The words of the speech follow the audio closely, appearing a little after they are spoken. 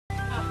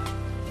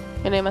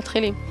הנה,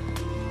 מתחילים.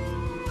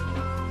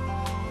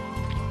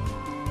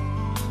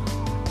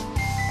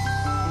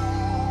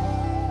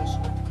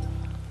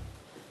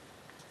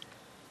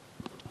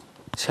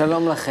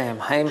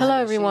 Hello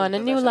everyone, a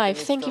new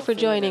life. Thank you for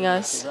joining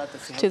us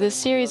to this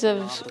series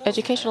of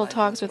educational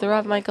talks with the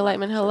Rav Michael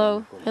Laitman.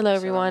 Hello. Hello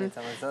everyone.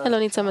 Hello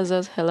Nitzam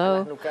Azaz. Hello.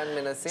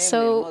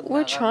 So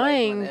we're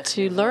trying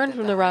to learn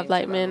from the Rav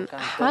Laitman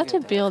how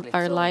to build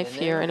our life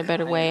here in a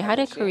better way, how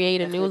to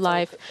create a new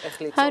life,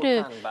 how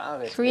to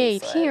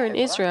create here in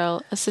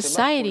Israel a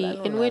society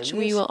in which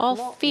we will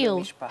all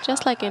feel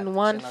just like in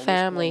one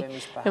family.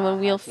 And when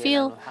we'll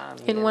feel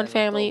in one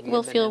family,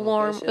 we'll feel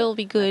warm, we'll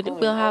be good,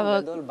 we'll have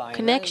a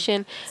connection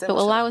that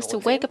will allow us to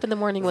wake up in the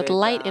morning with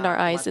light in our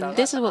eyes. And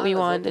this is what we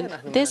want. And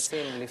this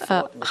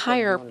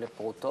higher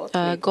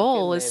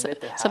goal is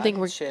something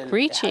we're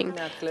reaching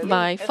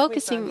by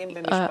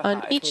focusing on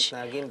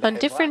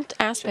different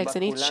aspects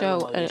in each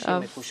show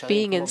of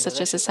being in such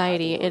a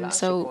society. And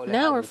so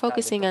now we're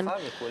focusing on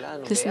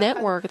this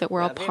network that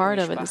we're all part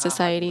of in the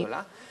society.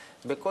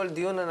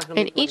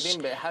 In each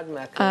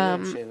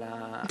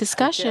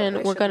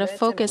discussion, we're going to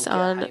focus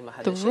on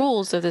the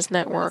rules of this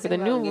network, the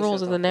new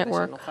rules of the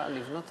network,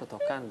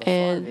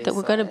 and that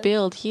we're going to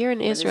build here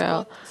in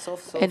Israel,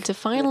 and to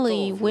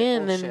finally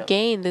win and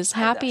gain this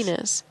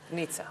happiness,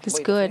 this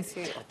good.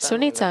 So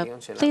Nitza,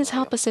 please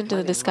help us into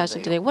the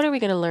discussion today. What are we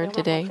going to learn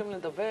today?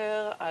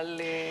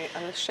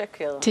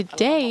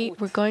 Today,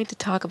 we're going to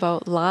talk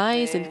about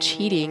lies and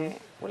cheating.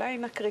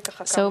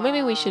 So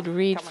maybe we should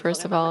read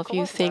first of all a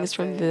few things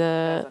from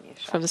the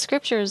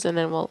scriptures, and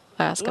then we'll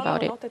ask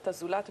about it.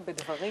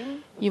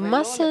 You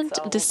mustn't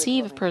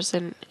deceive a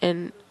person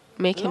and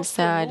make him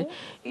sad.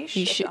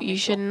 You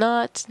should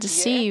not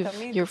deceive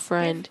your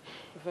friend.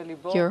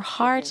 Your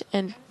heart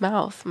and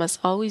mouth must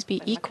always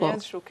be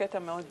equal.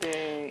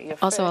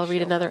 Also, I'll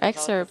read another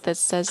excerpt that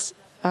says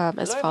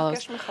as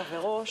follows.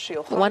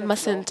 One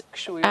mustn't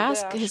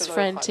ask his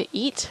friend to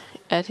eat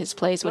at his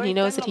place when he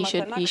knows that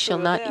he shall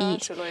not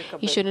eat.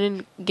 He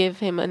shouldn't give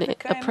him a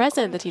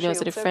present that he knows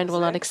that a friend will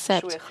not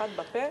accept.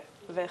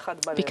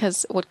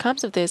 Because what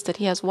comes of this, that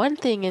he has one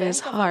thing in his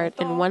heart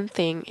and one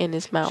thing in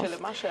his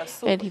mouth,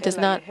 and he does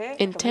not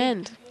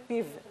intend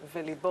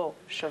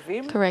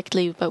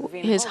correctly, but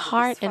his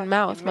heart and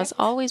mouth must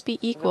always be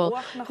equal,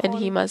 and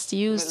he must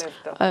use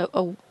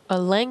a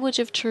language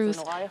of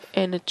truth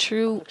and a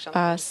true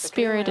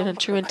spirit and a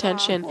true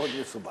intention.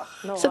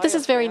 So this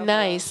is very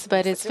nice,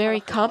 but it's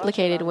very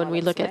complicated when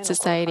we look at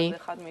society.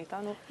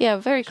 Yeah,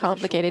 very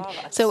complicated.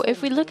 So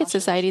if we look at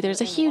society,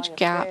 there's a huge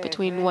gap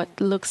between what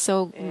looks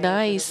so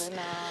nice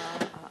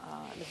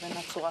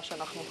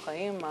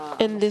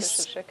in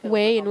this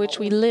way in which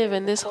we live,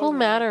 and this whole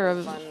matter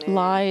of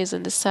lies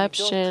and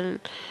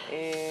deception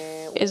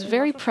is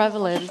very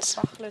prevalent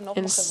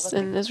and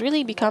has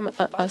really become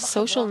a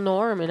social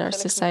norm in our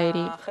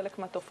society.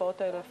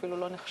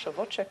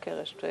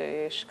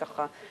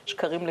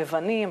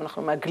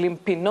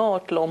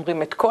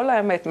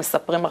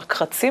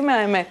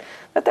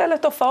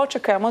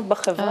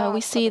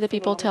 We see that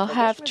people tell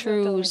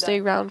half-truths,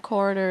 they round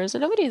corners,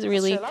 and nobody is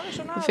really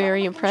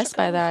very impressed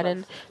by that.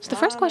 And so the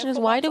first question is,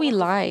 why do we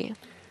lie?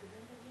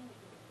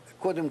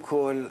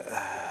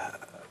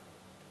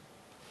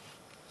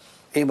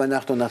 First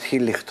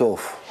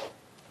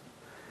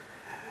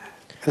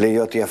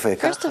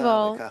of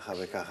all,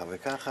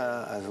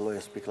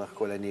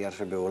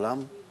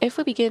 if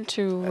we begin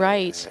to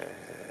write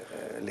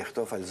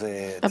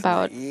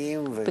about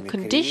the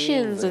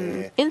conditions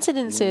and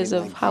incidences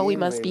of how we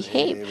must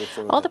behave,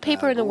 all the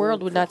paper in the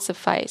world would not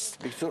suffice.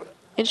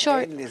 In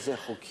short,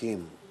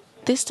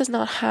 this does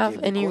not have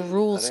any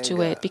rules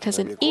to it, because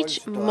in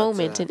each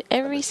moment, in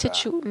every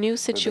new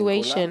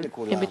situation,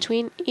 in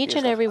between each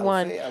and every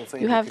one,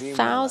 you have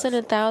thousands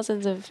and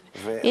thousands of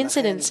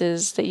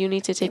incidences that you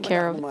need to take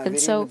care of. And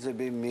so,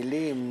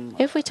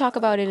 if we talk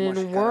about it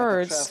in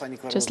words,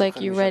 just like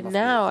you read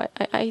now,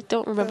 I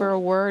don't remember a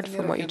word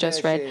from what you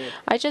just read.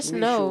 I just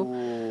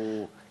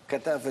know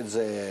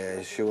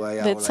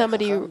that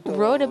somebody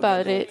wrote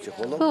about it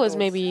who was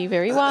maybe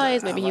very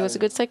wise, maybe he was a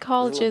good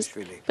psychologist,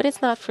 but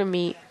it's not for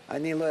me. I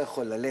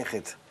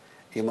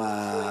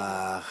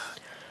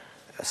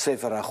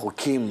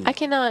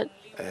cannot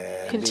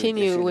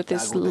continue with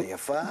this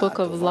book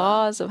of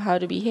laws of how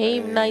to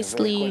behave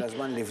nicely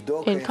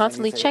and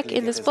constantly check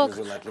in this book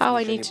how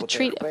I need to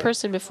treat a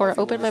person before I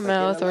open my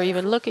mouth or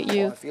even look at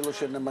you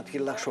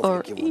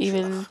or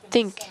even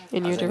think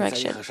in your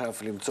direction.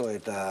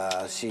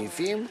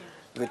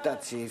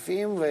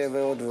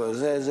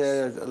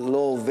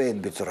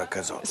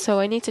 So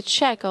I need to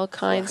check all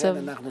kinds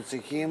of...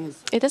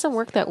 It doesn't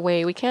work that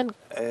way. We can't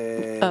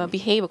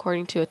behave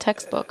according to a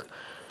textbook.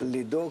 So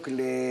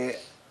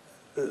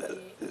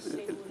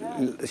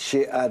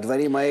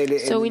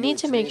we need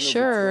to make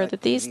sure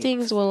that these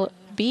things will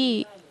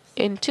be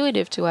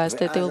intuitive to us,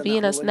 that they will be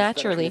in us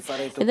naturally,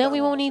 and then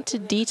we won't need to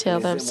detail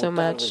them so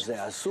much.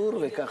 That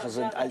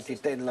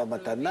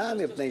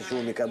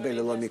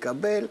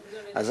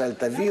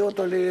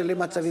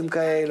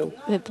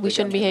we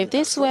shouldn't behave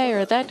this way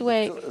or that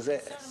way.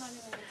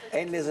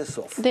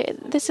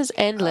 This is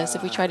endless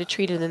if we try to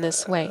treat it in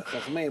this way.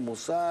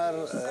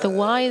 The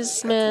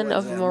wise men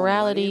of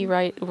morality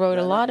wrote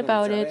a lot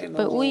about it,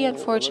 but we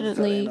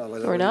unfortunately,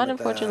 or not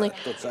unfortunately,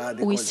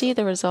 we see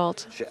the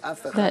result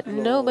that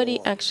nobody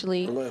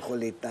actually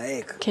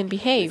can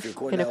behave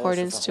in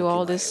accordance to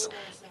all this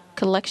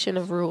collection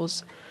of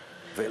rules.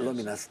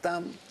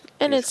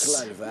 And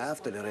it's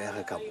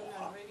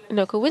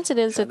no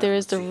coincidence that there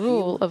is the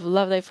rule of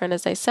love thy friend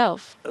as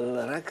thyself.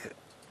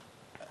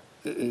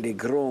 Because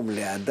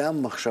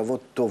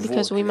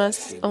we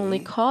must only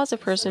cause a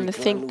person to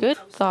think good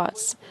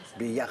thoughts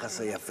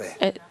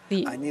at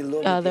the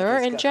other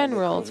in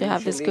general, to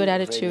have this good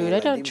attitude. I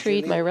don't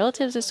treat my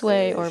relatives this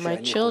way or my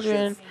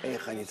children. I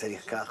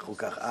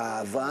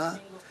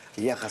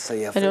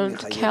don't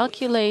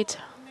calculate.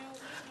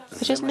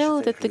 I just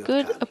know that the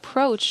good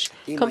approach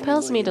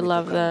compels me to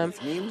love them.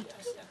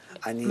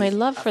 My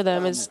love for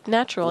them is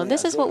natural, and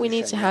this is what we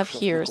need to have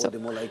here. So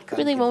it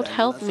really won't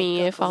help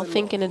me if I'll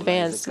think in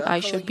advance, I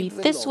should be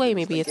this way,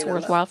 maybe it's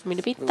worthwhile for me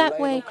to be that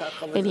way,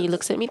 and he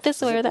looks at me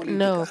this way or that.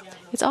 No,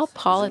 it's all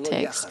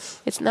politics.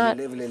 It's not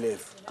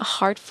a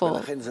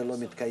heartful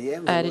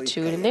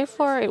attitude, and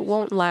therefore it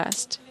won't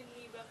last.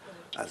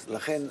 And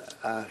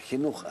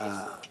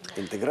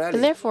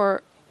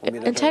therefore,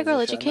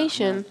 integral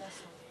education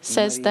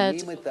says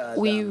that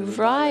we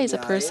rise a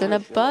person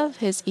above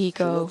his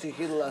ego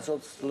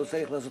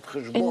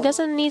and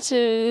doesn't need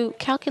to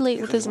calculate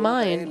with his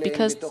mind,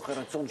 because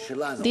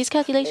these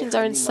calculations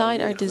are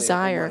inside our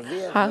desire,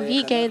 how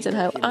he gains and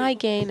how I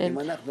gain. And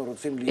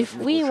if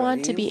we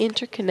want to be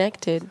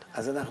interconnected,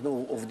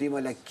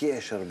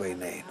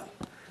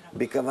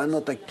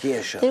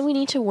 then we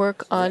need to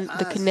work on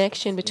the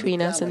connection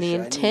between us and the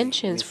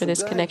intentions for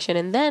this connection.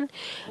 And then,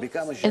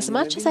 as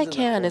much as I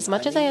can, as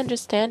much as I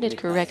understand it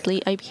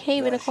correctly, I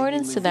behave in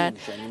accordance to that.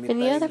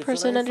 And the other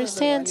person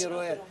understands.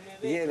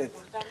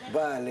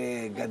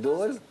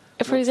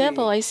 For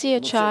example, I see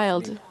a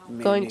child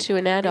going to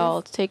an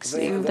adult,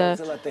 taking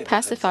the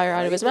pacifier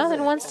out of his mouth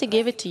and wants to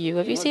give it to you.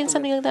 Have you seen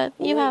something like that?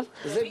 You have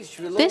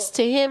this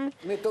to him.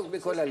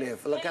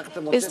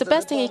 It's the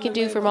best thing he can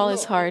do from all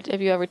his heart.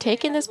 Have you ever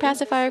taken this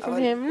pacifier from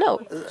him?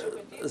 No.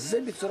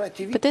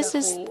 But this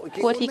is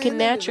what he can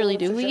naturally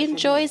do. He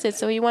enjoys it,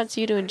 so he wants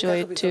you to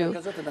enjoy it too.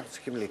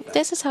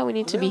 This is how we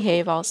need to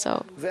behave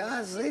also.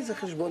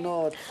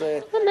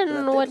 And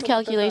then what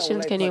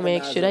calculations can you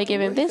make? Should I give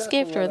him this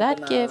gift or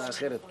that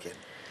gift?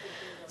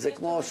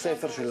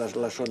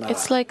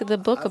 It's like the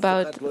book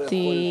about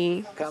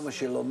the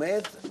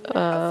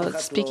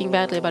speaking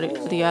badly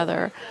about the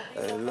other.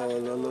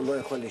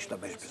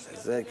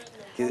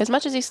 As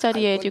much as you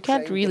study it, you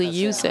can't really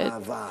use it.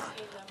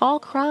 All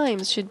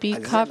crimes should be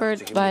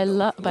covered by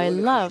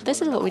love.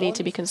 This is what we need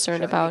to be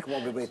concerned about.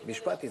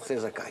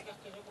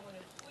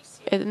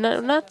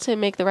 Not to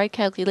make the right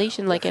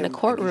calculation like in a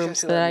courtroom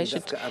so that I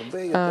should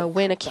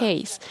win a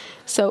case.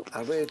 So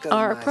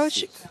our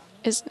approach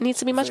needs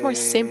to be much more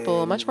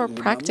simple, much more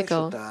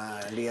practical.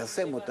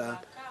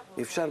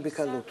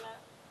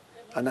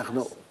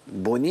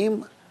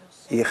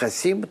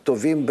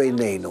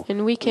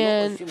 And we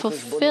can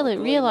fulfill it,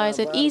 realize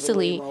it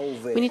easily.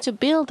 We need to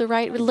build the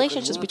right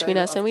relationships between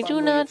us, and we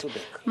do not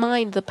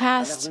mind the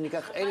past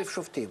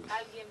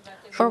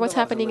or what's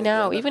happening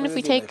now. Even if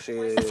we take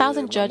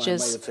 1,000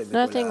 judges,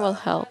 nothing will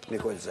help.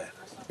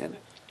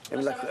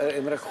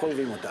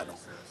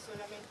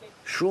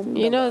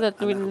 You know that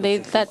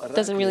that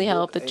doesn't really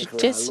help.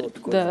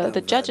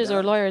 The judges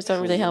or lawyers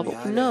don't really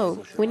help.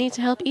 No, we need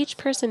to help each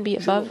person be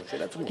above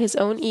his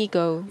own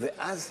ego.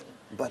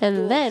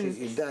 And then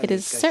it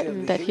is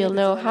certain that he'll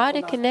know how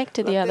to connect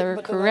to the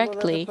other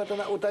correctly,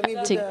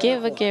 to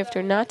give a gift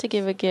or not to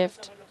give a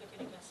gift.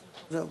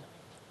 He'll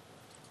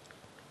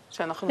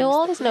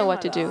always know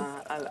what to do.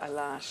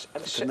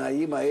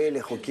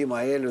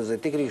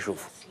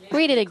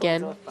 Read it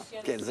again.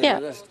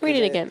 Yeah, read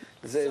it again.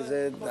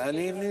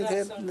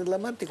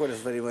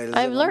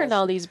 I've learned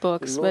all these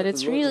books, but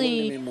it's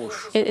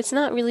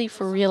not really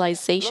for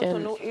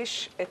realization.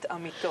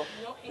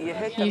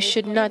 You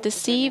should not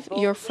deceive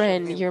your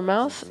friend. Your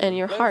mouth and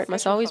your heart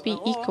must always be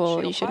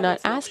equal. You should not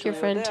ask your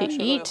friend to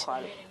eat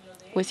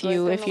with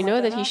you if you know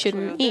that he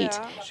shouldn't eat.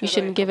 You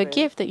shouldn't give a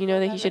gift that you know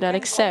that he should not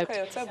accept.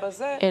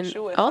 And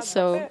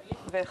also,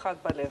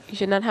 you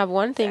should not have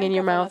one thing in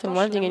your mouth and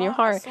one thing in your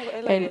heart.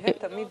 And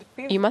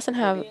you mustn't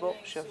have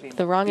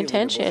the wrong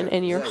intention,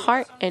 and your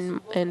heart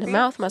and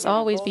mouth must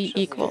always be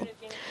equal.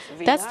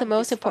 That's the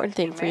most important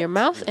thing, for your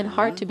mouth and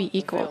heart to be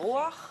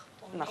equal.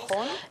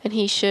 And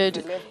he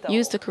should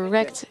use the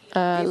correct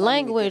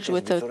language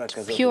with a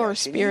pure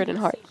spirit and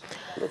heart.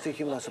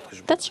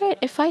 That's right.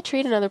 If I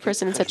treat another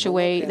person in such a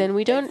way, then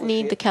we don't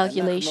need the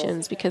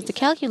calculations, because the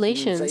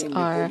calculations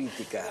are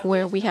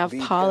where we have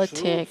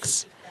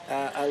politics,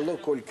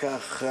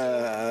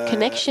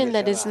 connection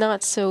that is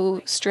not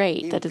so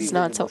straight, that is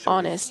not so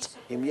honest.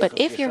 But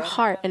if your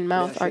heart and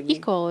mouth are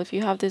equal, if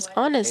you have this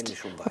honest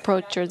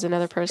approach towards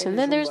another person,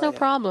 then there's no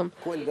problem.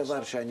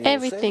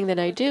 Everything that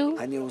I do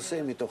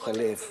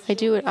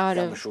it out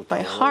of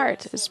my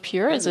heart, as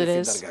pure as it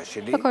is,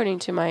 according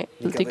to my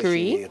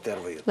degree.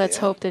 Let's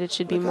hope that it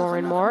should be more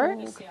and more.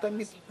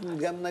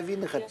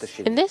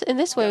 In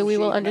this way, we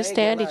will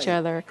understand each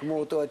other.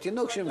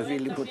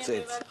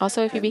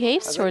 Also, if he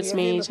behaves towards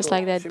me just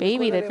like that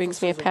baby that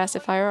brings me a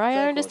pacifier,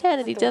 I understand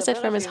that he does it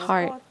from his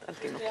heart.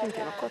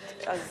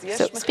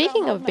 So,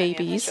 speaking of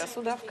babies,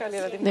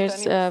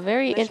 there's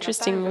very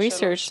interesting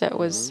research that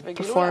was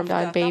performed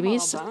on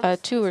babies,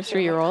 2 or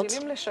 3-year-olds,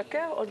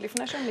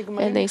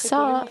 and they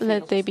saw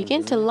that they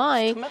begin to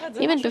lie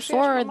even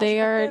before they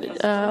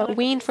are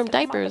weaned from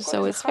diapers.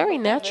 So it's very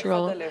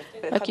natural.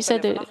 Like you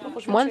said, that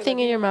one thing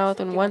in your mouth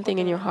and one thing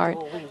in your heart.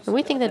 And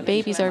we think that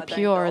babies are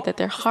pure, that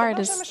their heart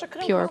is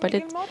pure, but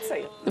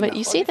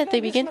you see that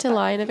they begin to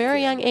lie in a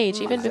very young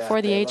age, even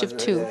before the age of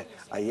 2.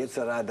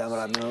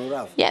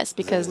 Yes,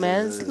 because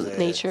man's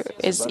nature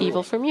is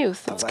evil from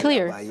youth. It's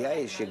clear.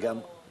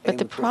 But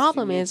the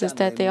problem is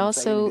that they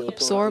also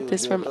absorb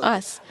this from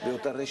us.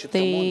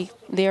 They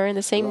are in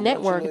the same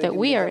network that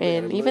we are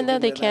in. Even though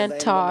they can't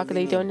talk,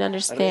 they don't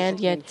understand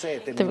yet,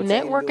 the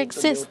network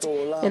exists,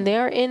 and they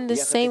are in the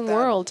same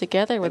world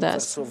together with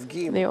us.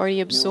 They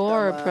already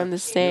absorb from the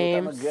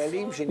same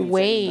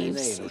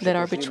waves that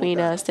are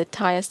between us, that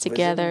tie us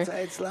together.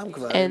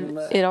 And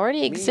it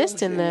already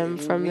exists in them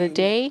from the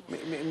day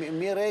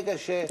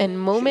and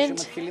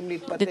moment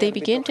that they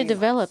begin to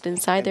develop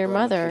inside their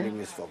mother.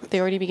 They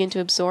already begin to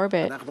absorb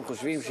it.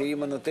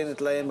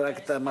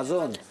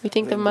 We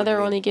think the mother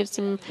only gives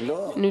them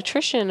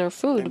nutrition or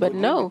food, but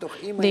no,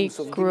 they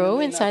grow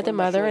inside the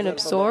mother and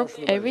absorb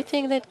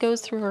everything that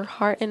goes through her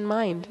heart and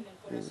mind.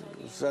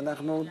 So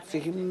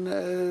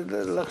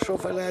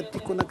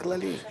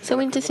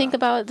we need to think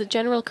about the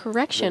general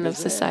correction of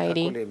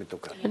society,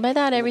 and by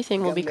that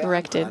everything will be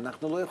corrected.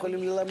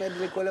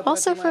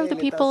 Also, for the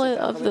people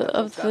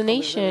of the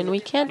nation, we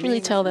can't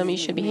really tell them you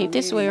should behave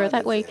this way or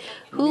that way.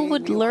 Who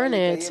would learn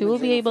it? Who will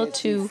be able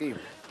to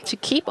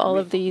keep all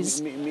of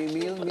these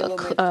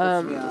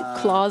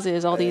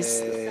clauses, all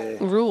these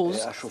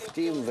rules?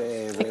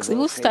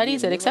 Who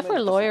studies it? Except for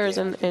lawyers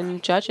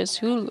and judges,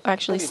 who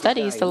actually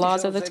studies the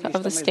laws of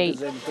the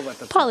state?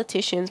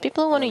 Politicians,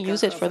 people who want to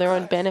use it for their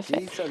own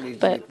benefit,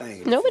 but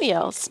nobody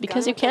else,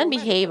 because you can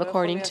behave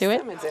according to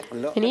it.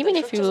 And even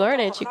if you learn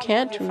it, you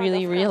can't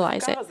really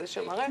realize it.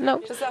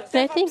 No.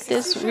 And I think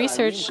this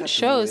research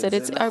shows that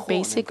it's our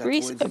basic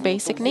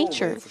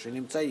nature.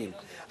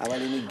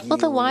 Well,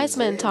 the wise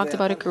men talked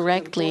about it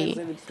correctly.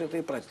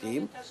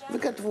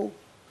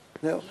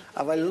 But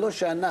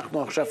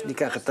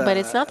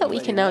it's not that we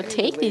can now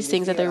take these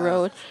things that they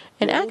wrote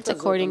and act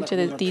according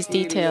to these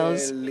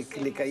details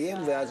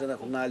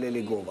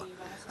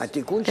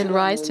and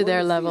rise to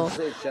their level.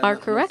 Our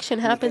correction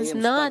happens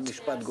not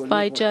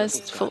by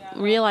just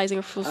realizing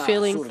or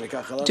fulfilling,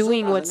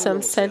 doing what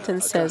some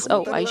sentence says.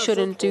 Oh, I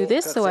shouldn't do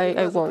this, so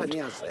I won't.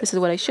 This is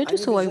what I should do,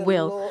 so I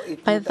will.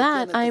 By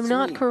that, I am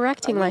not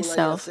correcting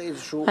myself.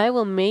 I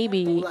will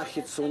maybe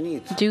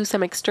do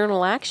some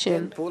external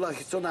action,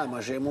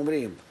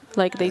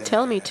 like they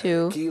tell me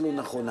to,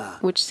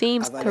 which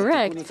seems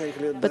correct,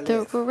 but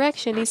the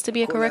correction needs to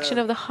be a correction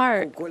of the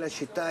heart.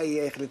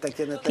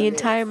 The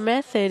entire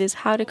method is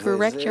how to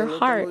correct your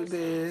heart,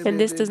 and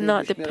this does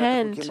not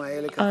depend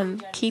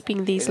on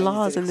keeping these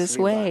laws in this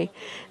way.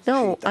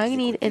 No, I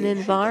need an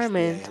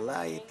environment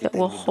that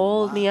will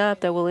hold me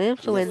up, that will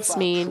influence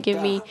me and give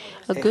me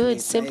a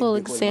good, simple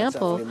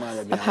example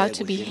of how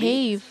to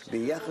behave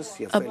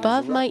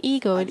above my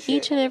ego in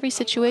each and every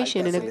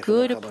situation, in a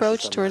good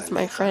approach towards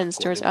my friends,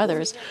 towards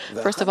others.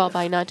 First of all,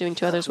 by not doing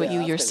to others what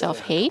you yourself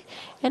hate,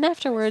 and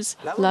afterwards,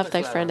 love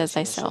thy friend as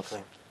thyself.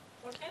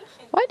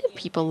 Why do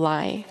people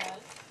lie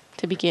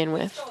to begin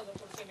with?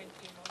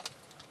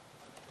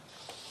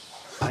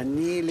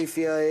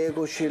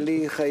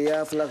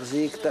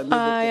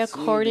 I,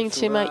 according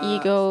to my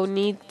ego,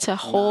 need to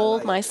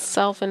hold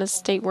myself in a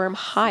state where I'm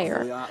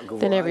higher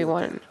than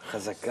everyone,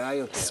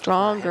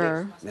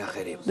 stronger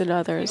than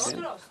others.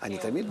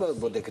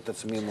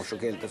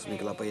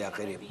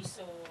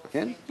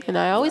 And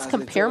I always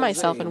compare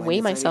myself and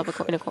weigh myself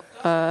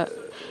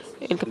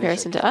in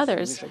comparison to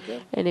others.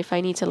 And if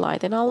I need to lie,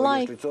 then I'll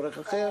lie.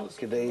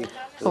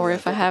 Or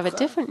if I have a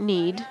different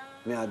need,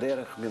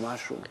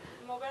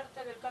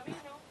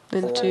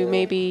 and to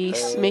maybe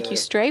make you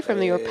stray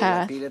from your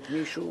path,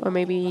 or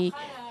maybe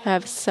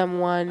have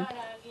someone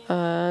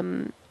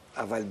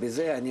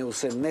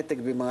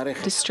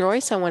destroy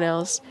someone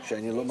else.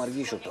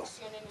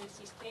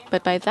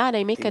 But by that,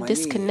 I make a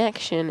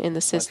disconnection in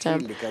the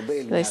system,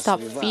 that I stop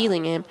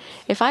feeling him.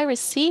 If I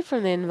receive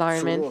from the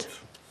environment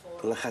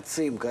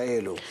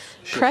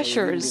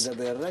pressures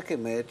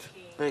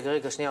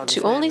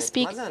to only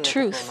speak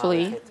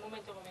truthfully,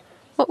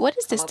 What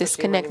is this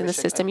disconnect in the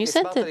system? You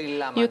said that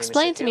you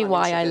explained to me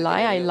why I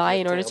lie. I lie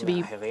in order to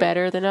be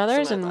better than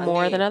others and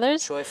more than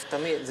others.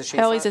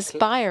 I always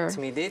aspire.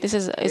 Is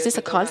this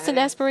a constant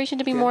aspiration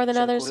to be more than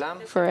others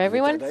for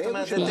everyone?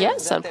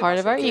 Yes, on part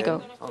of our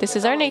ego. This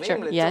is our nature.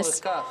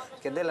 Yes.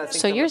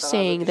 So you're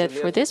saying that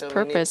for this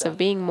purpose of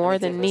being more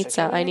than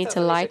Nitsa, I need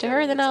to lie to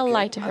her, then I'll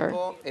lie to her.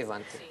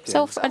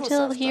 So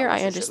until here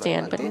I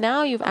understand, but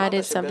now you've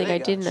added something I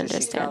didn't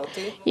understand.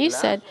 You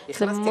said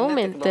the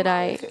moment that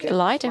I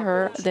lie to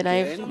her, then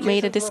I've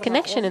made a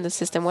disconnection in the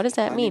system. What does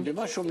that mean?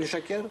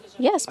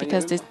 Yes,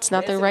 because it's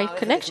not the right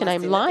connection.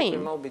 I'm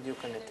lying.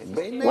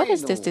 What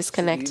is this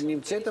disconnect?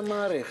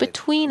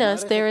 Between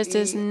us, there is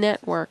this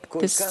network,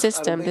 this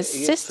system. This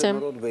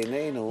system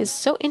is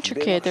so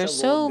intricate. There are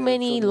so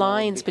many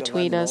lines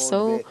between us,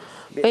 so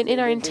in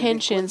our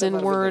intentions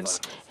and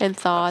words and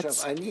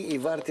thoughts,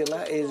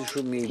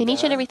 in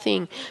each and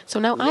everything.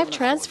 So now I've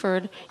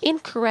transferred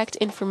incorrect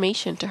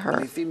information to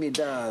her.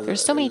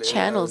 There's so many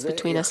channels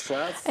between us.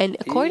 And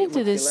according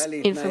to this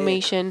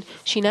information,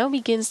 she now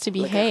begins to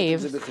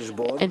behave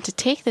and to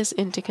take this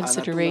into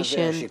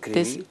consideration,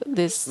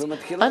 this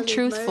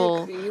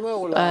untruthful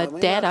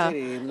data,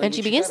 and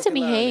she begins to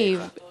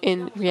behave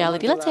in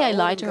reality. Let's say I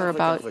lied to her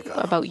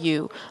about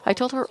you. I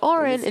told her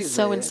Oren is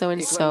so and so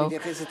and so.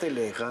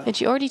 And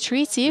she already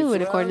treats you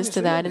in accordance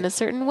to that in a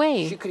certain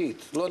way,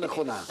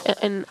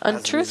 an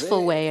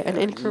untruthful way, an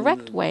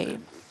incorrect way.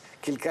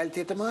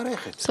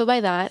 So by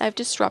that, I've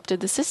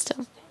disrupted the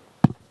system.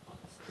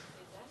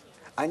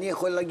 I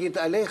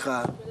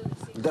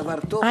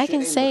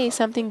can say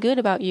something good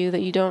about you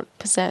that you don't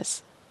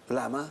possess.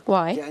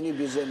 Why?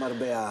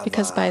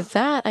 Because by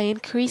that, I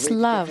increase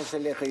love,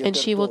 and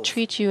she will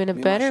treat you in a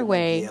better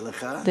way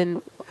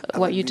than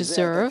what you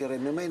deserve.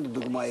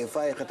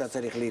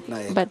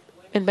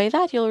 And by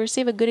that, you'll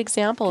receive a good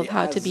example of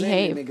how to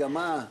behave.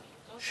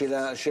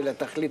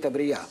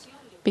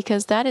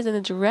 Because that is in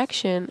the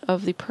direction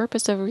of the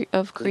purpose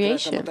of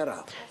creation,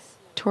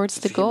 towards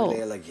the goal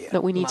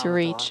that we need to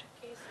reach.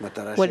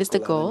 What is the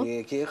goal?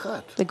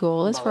 The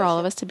goal is for all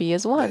of us to be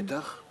as one.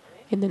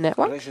 In the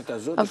network,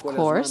 of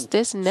course,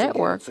 this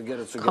network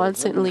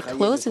constantly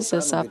closes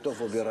us up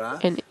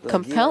and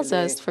compels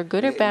us, for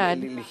good or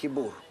bad,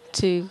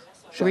 to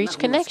reach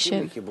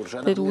connection,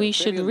 that we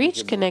should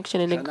reach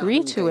connection and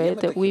agree to it,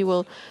 that we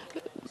will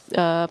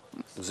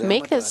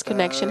make this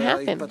connection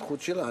happen.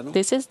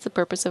 This is the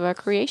purpose of our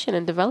creation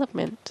and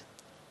development.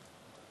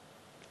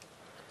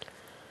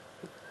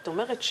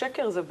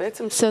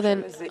 So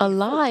then a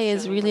lie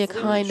is really a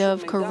kind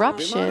of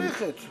corruption,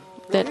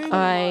 that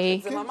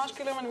I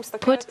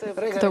put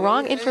the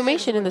wrong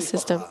information in the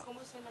system.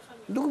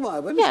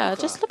 Yeah,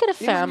 just look at a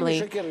family.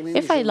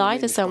 If I lie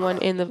to someone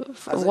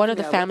one of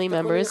the family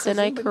members, then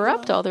I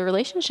corrupt all the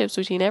relationships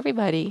between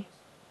everybody.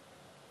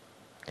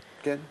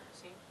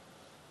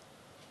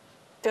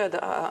 The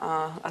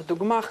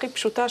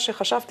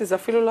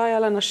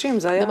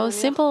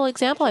most simple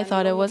example I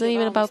thought it wasn't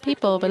even about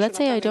people, but let's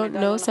say I don't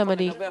know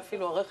somebody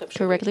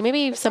correctly.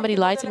 Maybe if somebody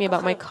lied to me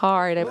about my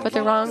car and I put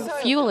the wrong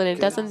fuel in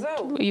it,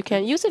 you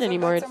can't use it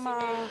anymore.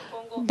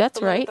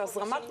 That's right.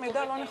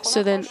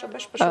 So then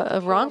a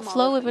wrong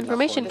flow of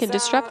information can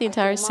disrupt the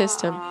entire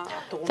system.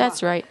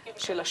 That's right.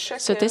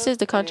 So this is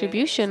the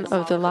contribution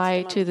of the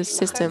lie to the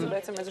system.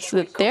 So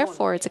that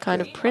therefore, it's a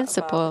kind of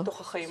principle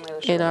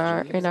in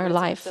our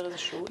life,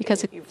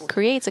 because it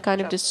creates a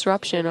kind of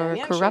disruption or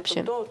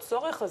corruption.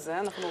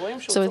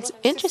 So it's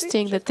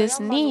interesting that this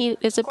need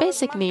is a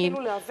basic need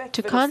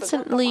to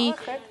constantly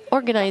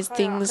organize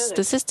things,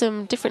 the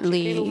system,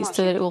 differently,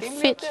 so that it will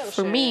fit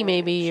for me,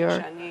 maybe,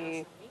 or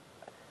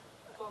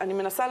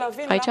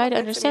I try to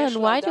understand,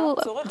 why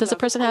does a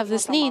person have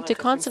this need to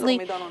constantly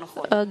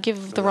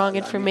give the wrong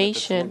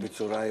information,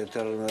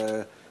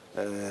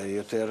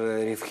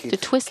 to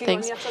twist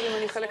things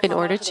in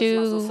order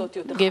to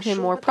give him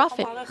more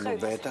profit?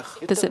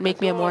 Does it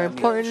make me a more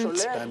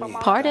important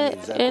part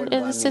in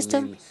the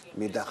system?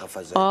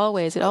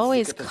 Always. It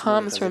always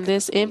comes from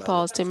this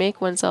impulse to make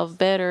oneself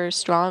better,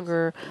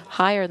 stronger,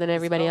 higher than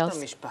everybody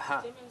else.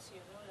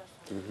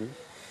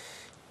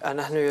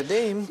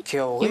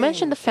 You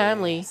mentioned the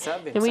family,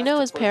 and we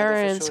know as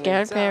parents,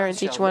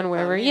 grandparents, each one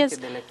wherever he is,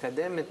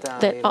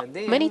 that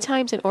many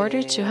times in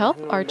order to help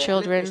our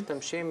children,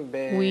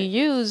 we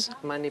use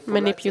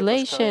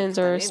manipulations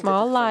or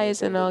small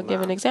lies, and I'll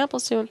give an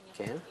example soon.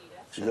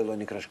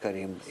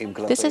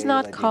 This is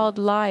not called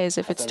lies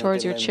if it's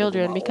towards your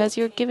children, because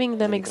you're giving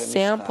them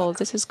examples.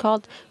 This is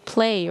called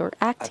play or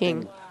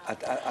acting.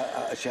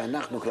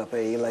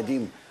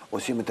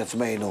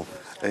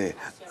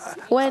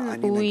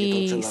 When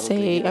we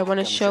say, I want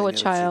to show a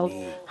child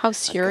how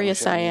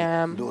serious I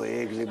am,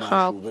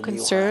 how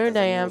concerned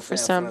I am for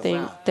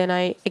something, then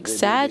I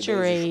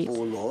exaggerate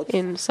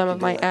in some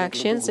of my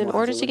actions in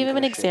order to give him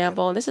an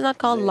example. And this is not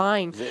called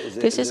lying.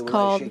 This is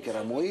called,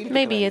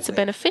 maybe it's a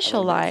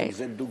beneficial lie,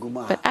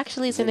 but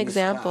actually it's an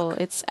example.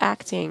 It's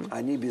acting,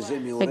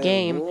 a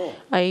game.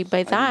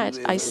 By that,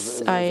 I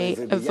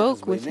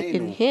evoke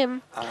within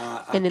him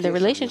and in the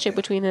relationship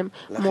between them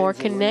more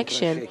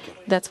connection.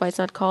 That's why it's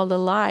not called a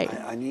lie.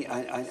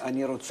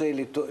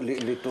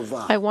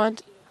 I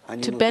want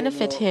to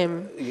benefit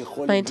him.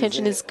 My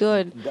intention is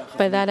good.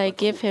 By that, I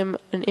give him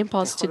an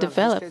impulse to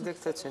develop.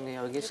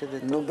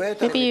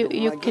 Maybe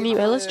can you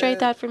illustrate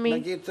that for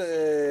me?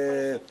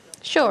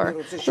 Sure.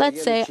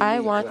 Let's say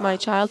I want my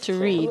child to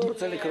read.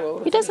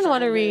 He doesn't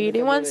want to read.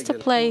 He wants to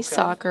play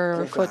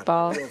soccer or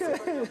football.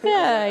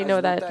 Yeah, I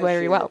know that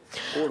very well.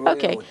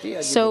 Okay,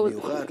 so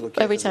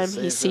every time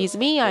he sees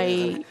me,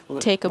 I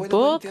take a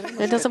book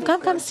and tell him,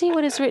 come see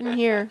what is written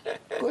here.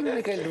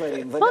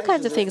 All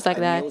kinds of things like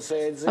that.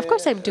 Of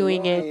course, I'm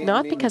doing it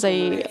not because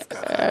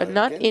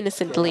not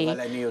innocently,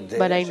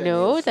 but I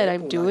know that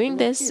I'm doing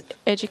this.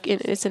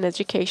 It's an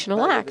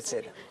educational act,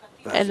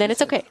 and then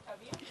it's okay.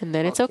 And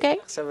then it's okay.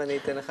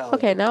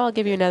 Okay, now I'll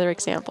give you another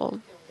example.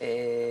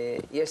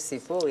 There's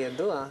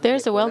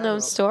a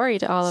well-known story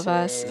to all of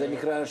us.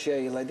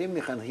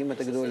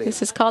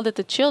 This is called that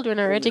the children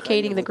are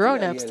educating the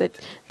grown-ups, that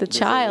the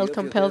child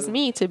compels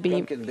me to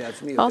be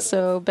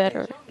also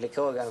better,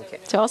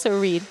 to also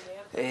read.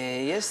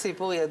 There's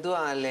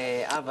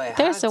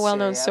a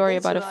well-known story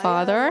about a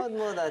father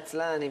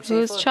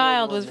whose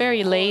child was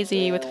very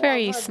lazy with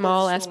very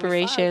small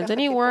aspirations, and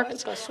he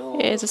worked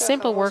as a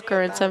simple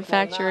worker in some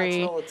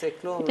factory.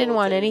 He didn't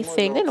want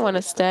anything, didn't want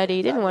to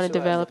study, didn't want to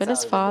develop, and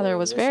his father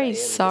was very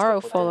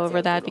sorrowful over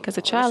that because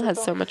the child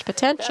has so much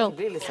potential.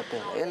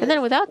 And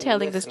then without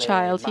telling this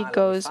child, he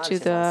goes to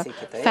the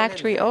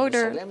factory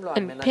owner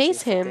and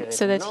pays him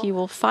so that he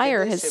will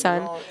fire his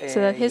son, so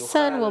that his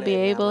son will be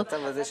able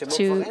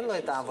to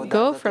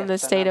go from the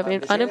state of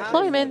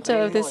unemployment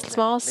of this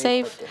small,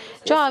 safe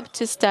job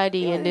to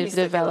study and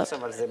develop.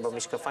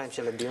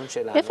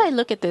 If I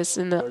look at this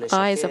in the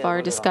eyes of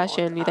our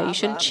discussion, that you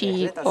shouldn't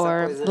cheat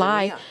or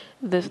lie,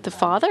 the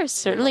father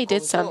certainly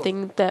did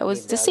something that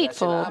was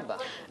deceitful.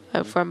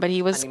 But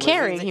he was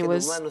caring, he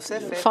was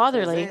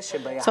fatherly.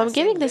 So I'm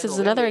giving this as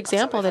another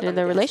example that in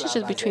the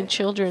relationship between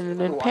children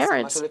and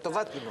parents. So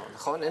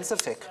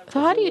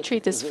how do you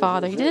treat this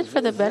father? He did it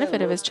for the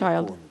benefit of his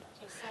child.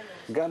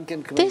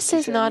 This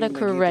is not a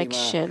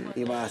correction.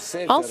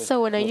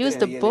 Also, when I use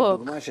the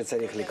book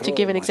to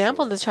give an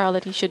example of the child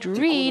that he should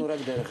read,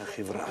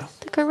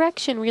 the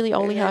correction really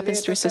only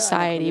happens through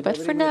society. But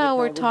for now,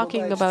 we're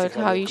talking about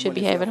how you should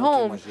behave at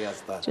home,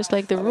 just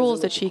like the rules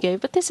that she gave.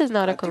 But this is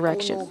not a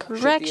correction.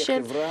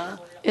 Correction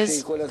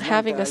is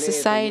having a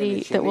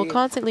society that will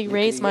constantly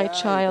raise my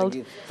child,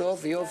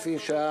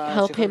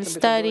 help him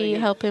study,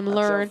 help him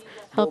learn,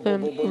 help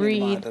him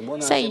read.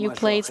 Say you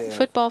played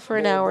football for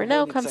an hour,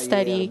 now come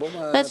study,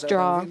 let's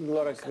draw.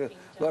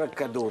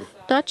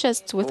 Not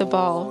just with a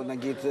ball.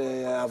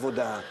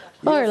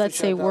 Or let's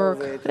say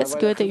work. It's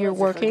good that you're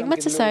working,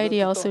 but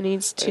society also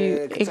needs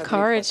to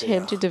encourage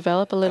him to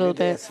develop a little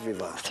bit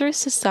through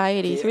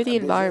society, through the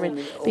environment,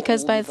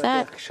 because by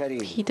that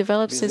he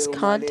develops his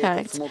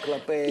contact.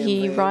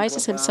 He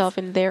rises himself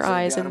in their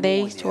eyes and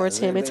they towards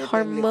him. It's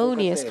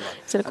harmonious.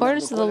 It's in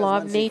accordance to the law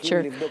of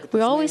nature. We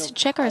always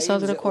check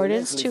ourselves in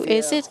accordance to,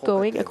 is it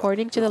going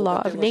according to the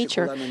law of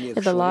nature?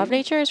 And the law of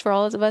nature is for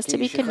all of us to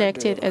be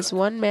connected as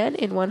one man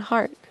in one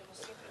heart.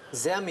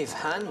 This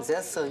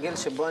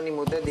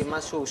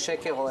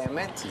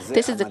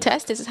is the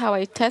test. This is how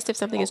I test if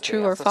something is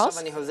true or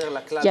false.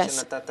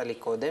 Yes.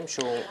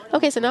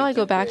 Okay, so now I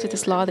go back to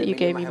this law that you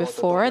gave me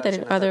before, that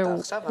in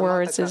other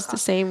words is the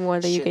same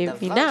one that you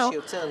gave me now,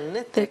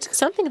 that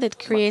something that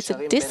creates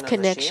a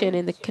disconnection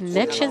in the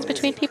connections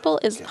between people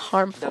is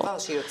harmful.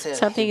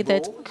 Something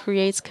that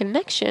creates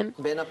connection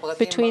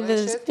between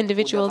the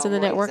individuals in the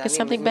network is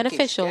something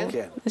beneficial.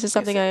 This is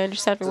something I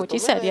understand from what you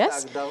said,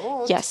 yes?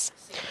 Yes.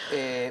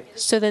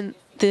 So then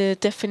the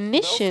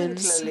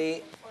definitions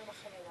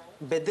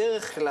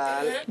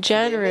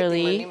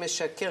generally,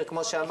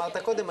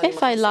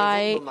 if I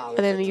lie, and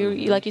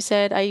then like you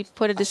said, I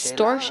put a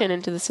distortion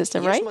into the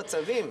system, right?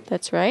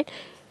 That's right.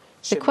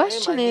 The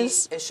question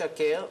is,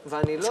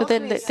 so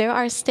then there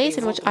are states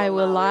in which I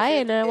will lie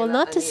and I will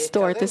not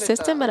distort the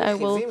system, but I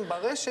will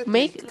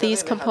make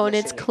these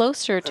components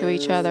closer to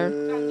each other.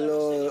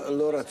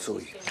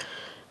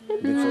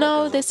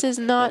 No, this is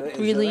not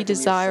really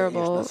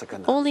desirable,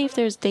 only if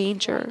there's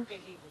danger.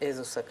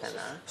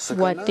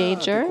 What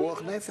danger?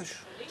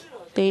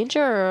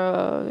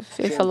 Danger,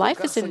 if a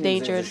life is in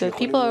danger, the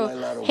people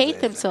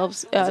hate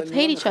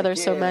each other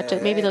so much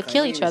that maybe they'll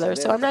kill each other.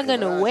 So I'm not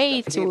going to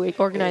wait to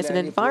organize an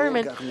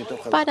environment,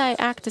 but I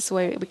act this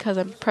way because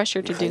I'm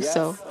pressured to do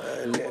so.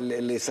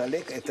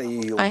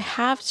 I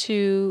have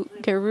to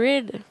get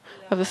rid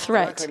of the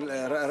threat.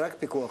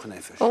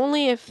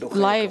 Only if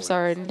lives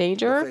are in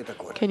danger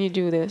can you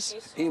do this.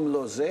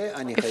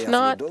 If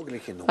not,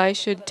 I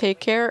should take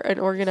care and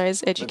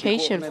organize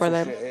education for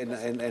them.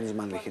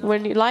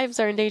 When lives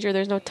are in danger,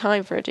 there's no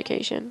time for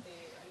education.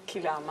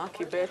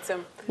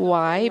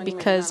 Why?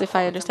 Because if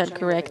I understand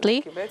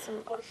correctly,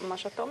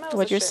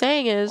 what you're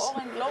saying is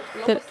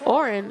that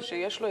Oren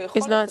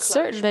is not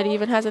certain that he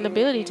even has an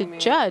ability to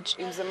judge.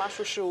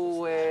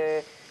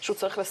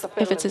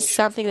 If it's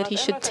something that he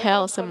should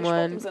tell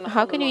someone,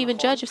 how can you even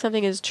judge if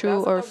something is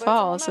true or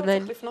false? And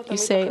then you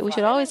say, we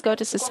should always go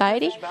to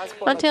society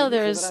until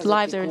there's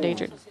lives are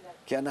endangered.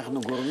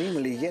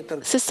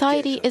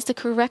 Society is the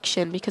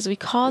correction because we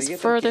cause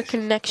further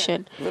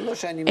connection.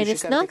 And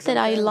it's not that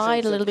I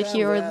lied a little bit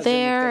here or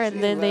there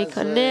and then they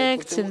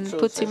connect and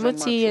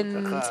putzi-mutzi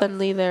and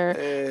suddenly they're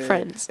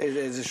friends.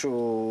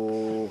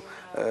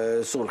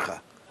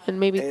 And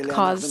maybe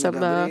cause some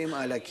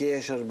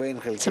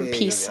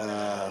peace.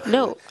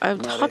 No,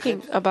 I'm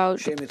talking about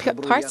the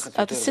parts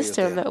of the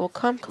system that will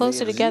come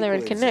closer together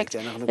and connect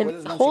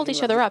and hold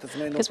each other up,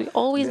 because we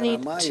always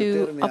need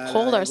to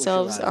uphold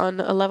ourselves on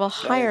a level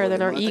higher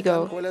than our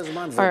ego.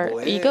 Our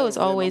ego is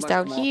always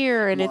down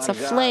here, and it's a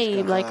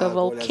flame like a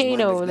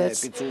volcano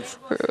that's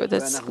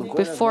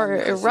before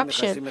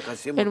eruption,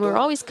 and we're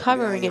always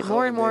covering it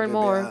more and more and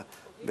more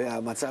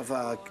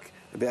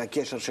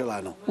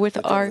with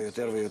our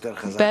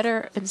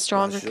better and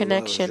stronger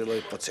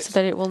connection so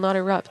that it will not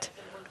erupt.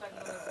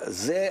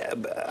 So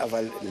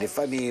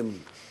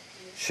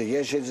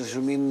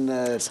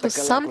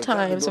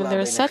sometimes when there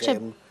is such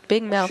a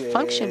big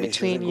malfunction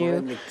between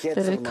you that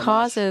it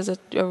causes a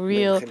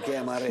real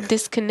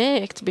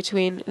disconnect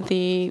between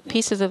the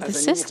pieces of the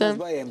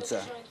system,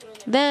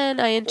 then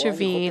I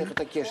intervene,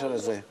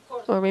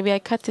 or maybe I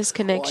cut this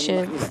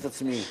connection,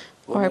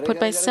 or I put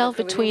myself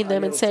between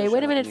them and say,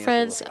 wait a minute,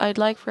 friends, I'd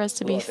like for us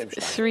to be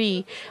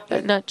three,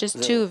 not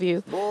just two of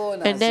you.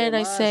 And then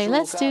I say,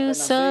 let's do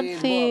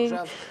something.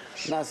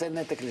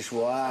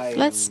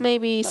 Let's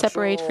maybe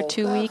separate for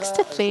 2 weeks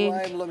to think,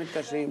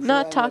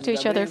 not talk to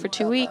each other for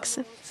 2 weeks.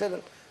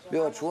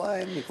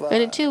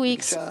 And in 2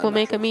 weeks, we'll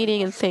make a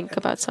meeting and think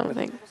about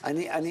something.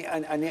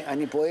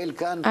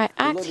 I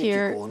act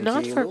here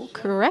not for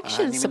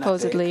correction,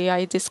 supposedly.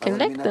 I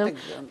disconnect them,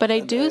 but I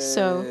do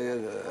so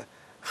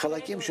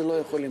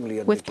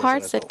with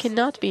parts that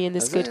cannot be in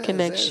this good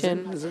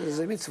connection.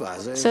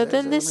 So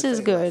then this is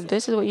good.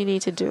 This is what you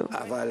need to do.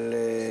 And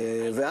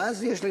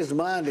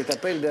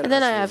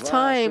then I have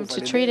time to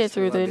treat it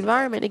through the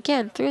environment,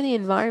 again, through the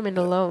environment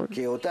alone.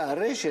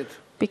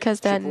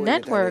 Because that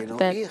network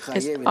that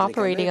is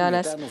operating on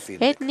us,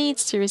 it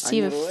needs to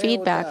receive a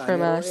feedback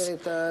from us.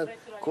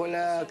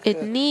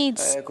 It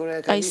needs,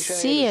 I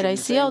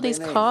see all these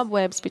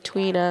cobwebs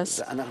between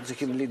us.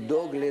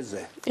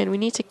 And we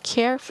need to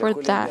care for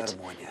that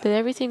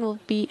everything will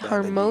be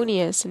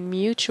harmonious and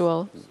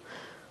mutual,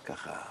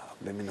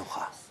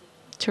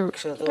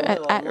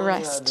 at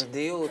rest.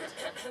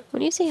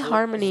 When you say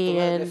harmony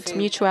and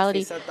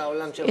mutuality,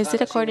 does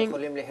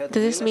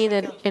this mean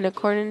that in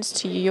accordance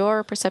to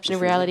your perception of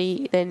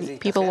reality, then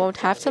people won't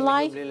have to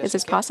lie? Is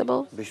this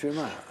possible?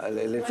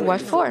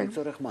 What for?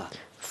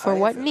 For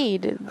what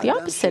need? The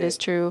opposite is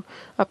true.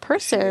 A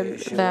person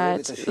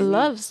that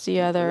loves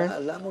the other,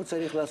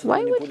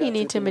 why would he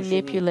need to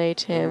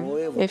manipulate him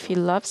if he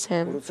loves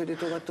him?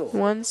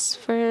 Wants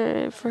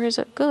for his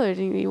good.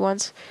 He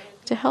wants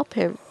to help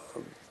him.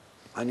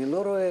 I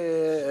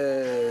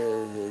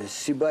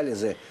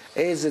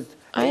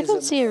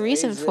don't see a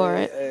reason for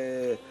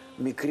it.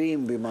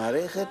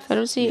 I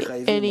don't see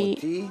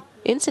any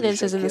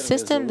incidences in the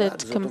system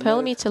that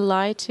compel me to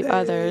lie to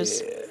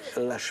others,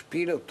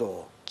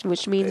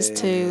 which means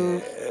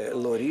to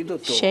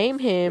shame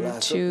him,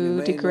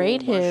 to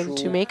degrade him,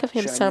 to make of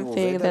him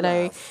something that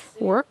I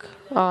work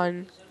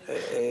on,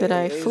 that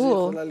I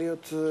fool.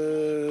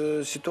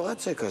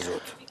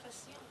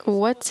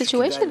 What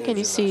situation can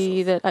you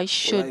see that I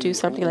should do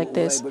something like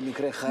this?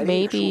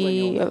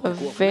 Maybe a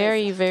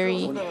very,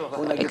 very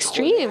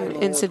extreme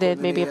incident.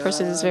 Maybe a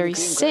person is very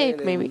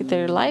sick. Maybe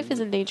their life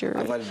is in danger.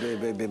 But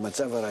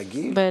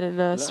in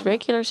a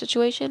regular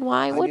situation,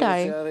 why would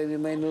I?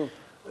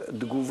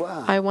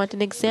 I want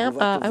an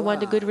example. I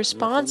want a good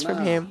response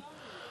from him.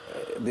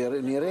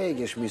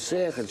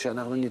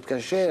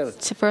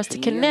 For us to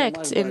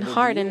connect in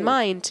heart and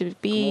mind, to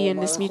be in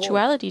this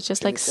mutuality,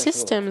 just like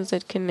systems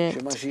that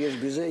connect.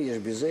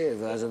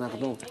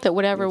 That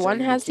whatever one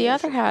has, the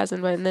other has,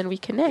 and then we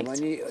connect.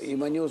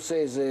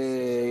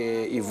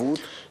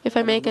 If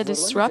I make a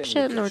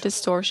disruption or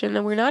distortion,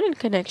 then we're not in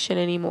connection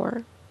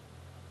anymore.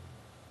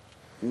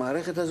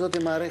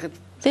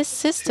 This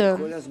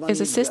system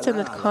is a system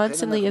that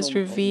constantly is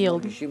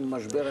revealed.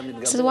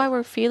 This is why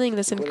we're feeling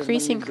this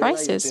increasing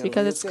crisis,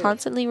 because it's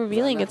constantly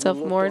revealing itself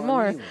more and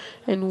more,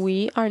 and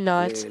we are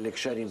not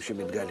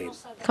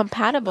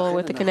compatible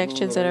with the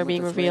connections that are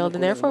being revealed,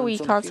 and therefore we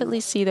constantly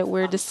see that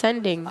we're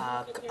descending.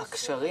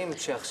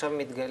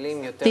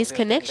 These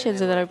connections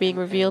that are being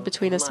revealed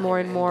between us more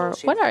and more,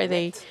 what are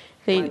they?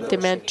 They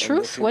demand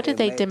truth. What do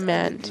they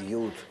demand?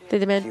 They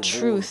demand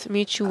truth,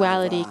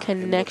 mutuality,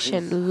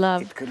 connection,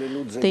 love.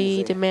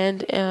 They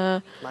demand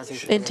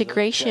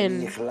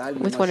integration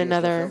with one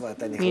another,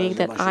 meaning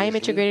that I am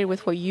integrated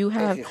with what you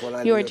have,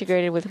 you're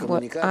integrated with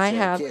what I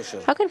have.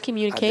 How can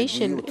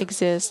communication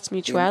exist,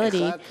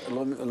 mutuality,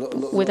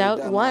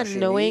 without one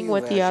knowing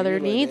what the other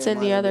needs and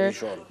the other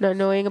not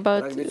knowing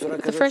about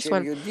the first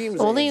one?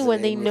 Only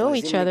when they know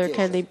each other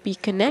can they be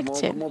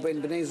connected,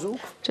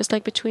 just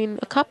like between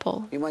a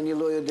couple.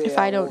 If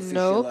I don't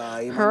know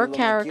her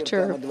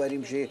character,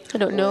 I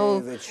don't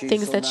know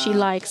things that she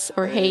likes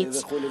or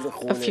hates,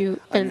 a few,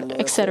 and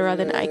etc.,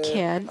 then I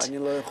can't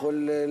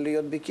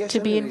to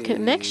be in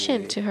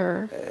connection to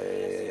her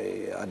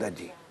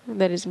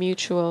that is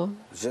mutual.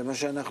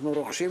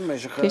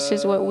 This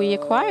is what we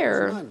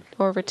acquire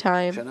over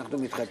time.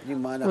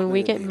 When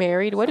we get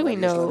married, what do we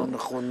know?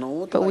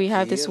 But we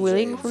have this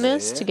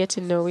willingness to get to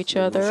know each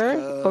other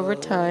over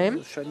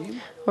time,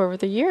 over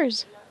the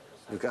years.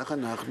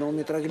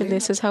 And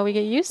this is how we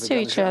get used to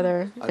each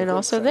other. And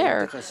also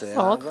there,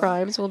 all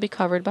crimes will be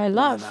covered by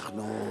love.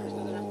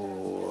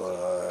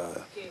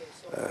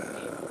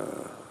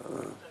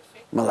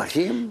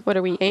 What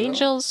are we,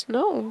 angels?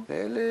 No.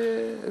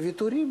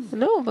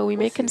 No, but we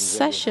make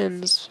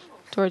concessions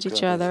towards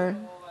each other.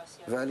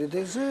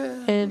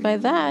 And by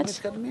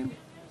that,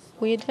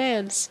 we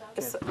advance.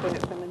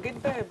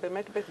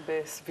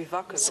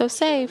 So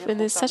safe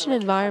in such an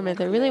environment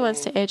that really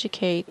wants to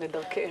educate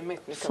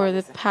for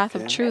the path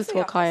of truth,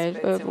 we'll call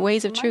it,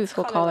 ways of truth,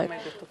 we'll call it.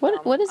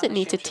 What does it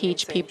need to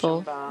teach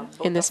people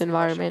in this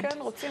environment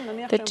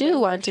that do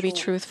want to be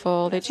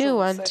truthful? They do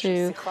want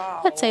to,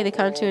 let's say they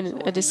come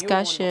to a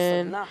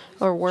discussion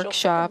or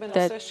workshop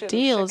that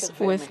deals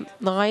with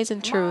lies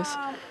and truth.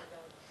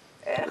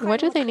 What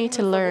do they need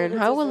to learn?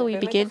 How will we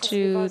begin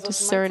to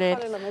discern it?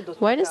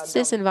 Why does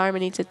this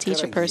environment need to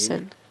teach a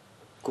person?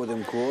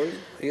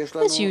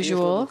 As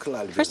usual,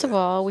 first of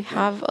all, we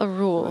have a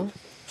rule.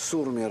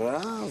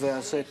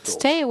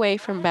 Stay away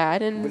from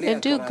bad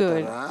and do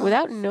good.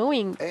 Without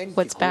knowing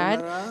what's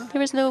bad,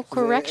 there is no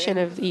correction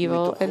of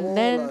evil, and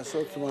then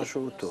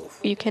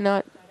you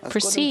cannot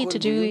proceed to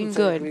doing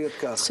good.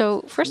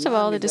 So, first of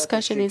all, the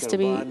discussion needs to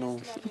be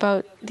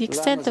about the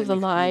extent of the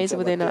lies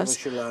within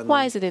us.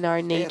 Why is it in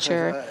our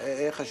nature?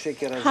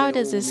 How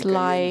does this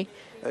lying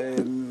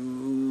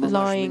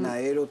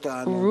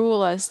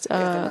rule us,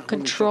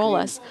 control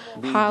us?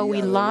 How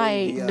we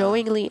lie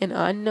knowingly and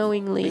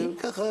unknowingly,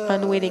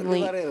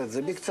 unwittingly.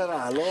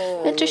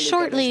 And to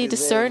shortly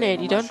discern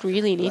it, you don't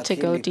really need to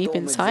go deep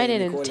inside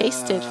it and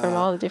taste it from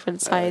all the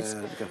different sides.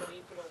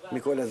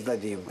 But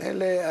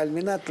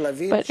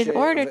in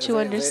order to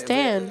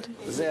understand,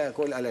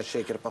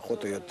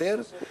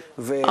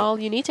 all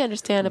you need to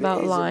understand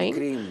about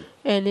lying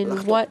and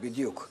in what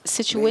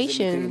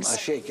situations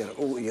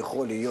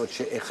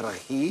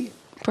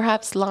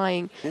perhaps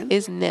lying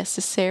is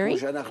necessary.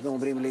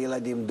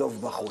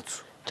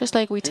 Just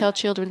like we tell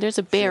children, there's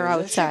a bear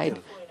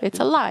outside. It's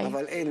a lie.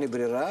 But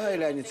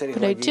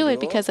I do it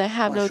because I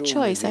have no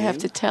choice. I have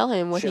to tell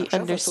him what he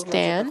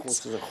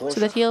understands so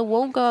that he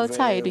won't go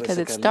outside because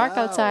it's dark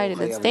outside and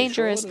it's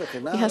dangerous.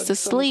 He has to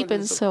sleep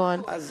and so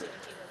on.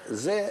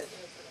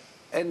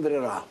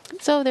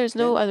 So there's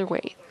no other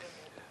way.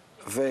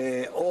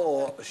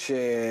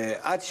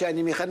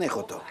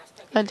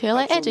 Until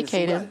I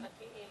educate him.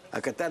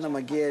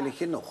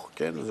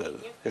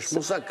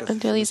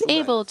 Until he's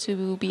able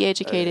to be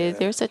educated.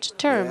 There's such a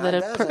term that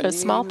a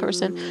small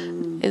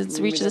person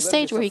reaches a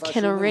stage where he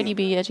can already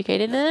be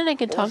educated, and then I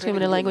can talk to him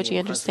in a language he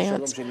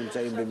understands.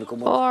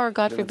 Or,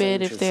 God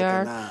forbid, if there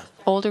are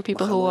older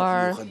people who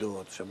are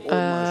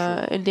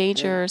in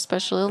danger,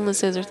 special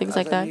illnesses or things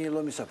like that,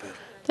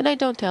 then I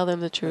don't tell them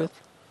the truth.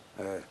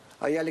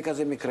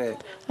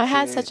 I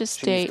had such a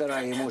state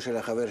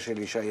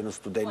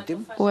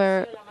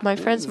where my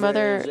friend's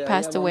mother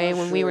passed away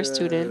when we were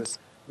students.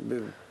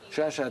 And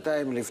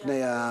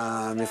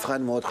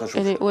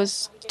it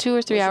was 2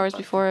 or 3 hours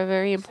before a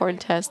very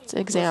important test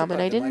exam, and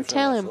I didn't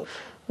tell him.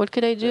 What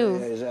could I do?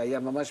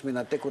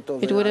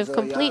 It would have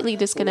completely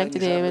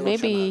disconnected him, and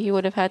maybe he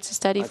would have had to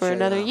study for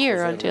another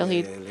year until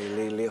he'd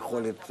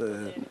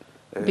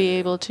be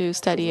able to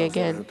study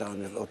again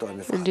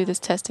and do this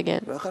test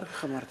again.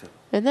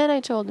 And then I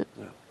told him.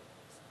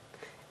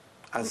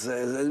 So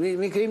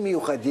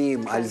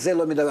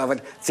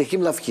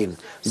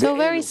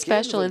very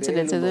special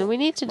incidences, and we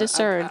need to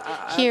discern.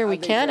 Here we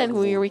can and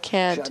here we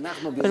can't.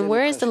 And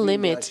where is the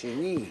limit?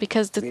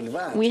 Because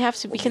we have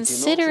to be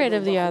considerate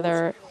of the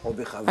other.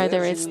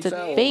 Either it's the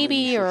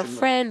baby or a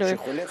friend or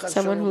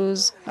someone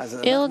who's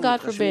ill,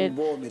 God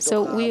forbid.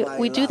 So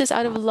we do this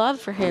out of love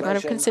for him, out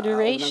of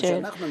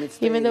consideration,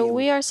 even though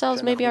we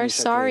ourselves maybe are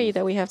sorry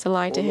that we have to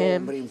lie to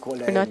him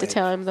or not to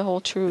tell him the whole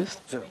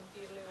truth.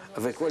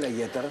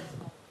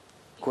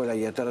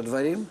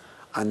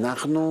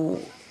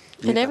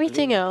 And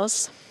everything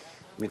else,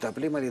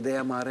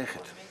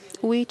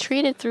 we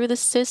treat it through the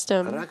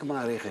system.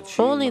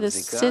 Only the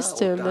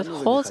system that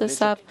holds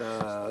us up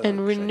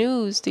and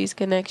renews these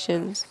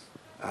connections.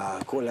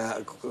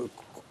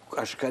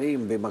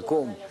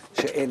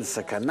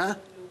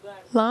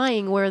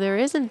 lying where there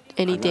isn't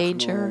any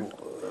danger.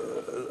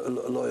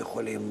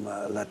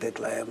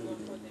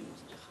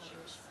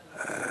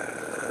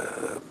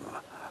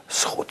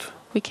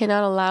 We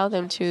cannot allow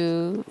them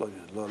to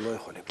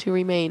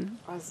remain.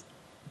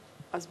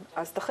 So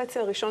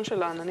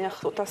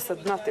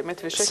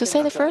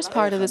say the first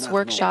part of this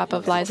workshop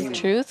of lies of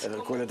truth.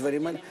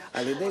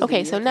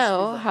 Okay, so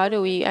now how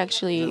do we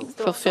actually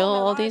fulfill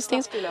all these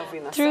things?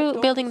 Through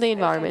building the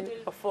environment.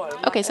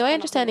 Okay, so I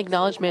understand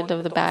acknowledgement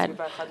of the bad,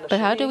 but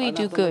how do we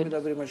do good?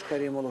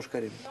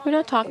 We're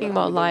not talking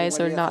about lies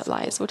or not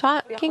lies. We're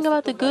talking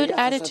about the good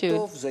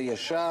attitude.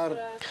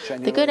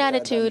 The good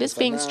attitude is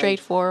being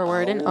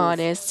straightforward and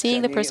honest,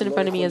 seeing the person in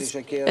front of me as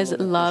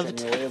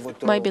loved,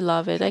 my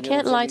beloved. I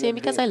can't lie to him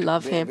because I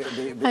love him.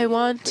 I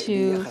want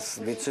to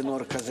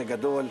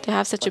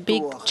have such a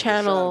big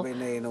channel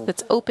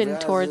that's open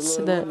towards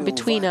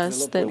between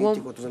us, that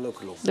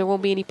there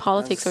won't be any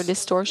politics or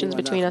distortions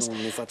between us.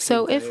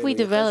 So if we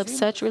develop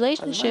such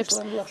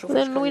relationships,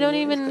 then we don't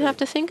even have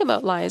to think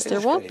about lies. There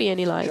won't be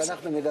any lies.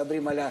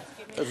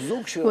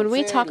 When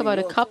we talk about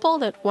a couple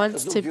that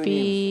wants to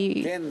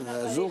be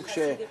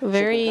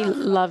very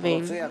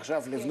loving,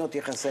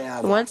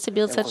 wants to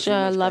build such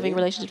a loving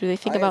relationship, do they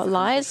think about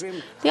lies?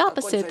 The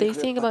opposite. They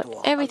think about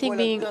everything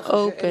being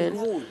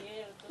open,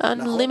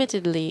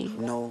 unlimitedly.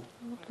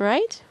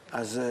 Right?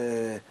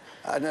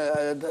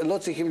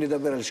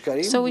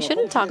 So we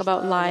shouldn't talk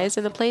about lies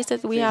in the place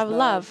that we have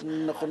love,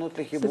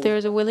 that there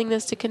is a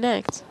willingness to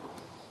connect.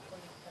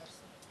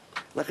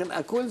 Why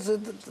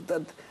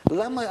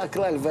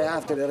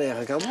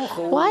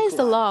is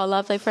the law,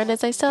 love thy friend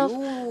as thyself,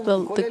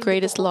 the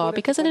greatest law?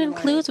 Because it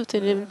includes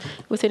within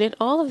it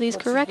all of these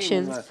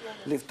corrections.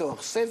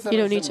 You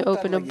don't need to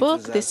open a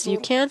book, this you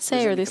can't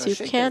say, or this you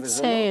can't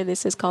say, and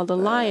this is called a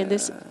lie, and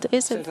this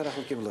isn't.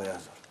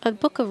 A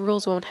book of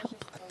rules won't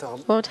help.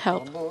 Won't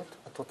help.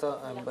 So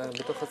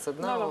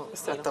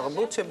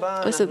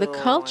the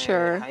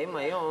culture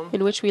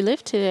in which we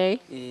live today,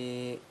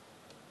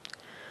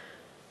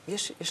 we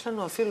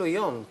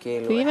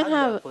even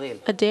have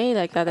a day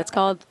like that that's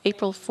called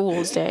April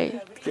Fool's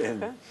Day.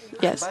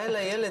 Yes.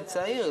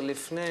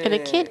 And a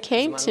kid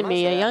came to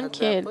me, a young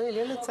kid.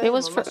 It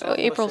was for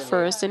April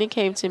 1st, and he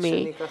came to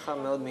me.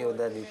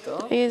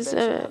 He's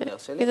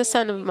a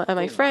son of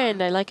my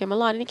friend. I like him a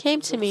lot. And he came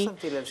to me.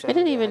 I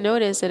didn't even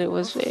notice that it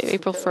was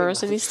April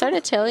 1st, and he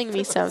started telling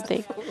me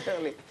something.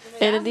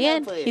 And in the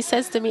end, he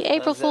says to me,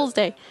 April Fool's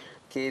Day.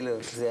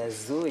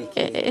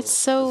 It's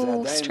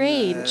so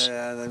strange.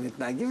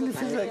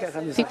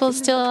 People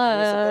still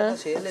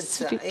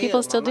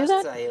do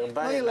that?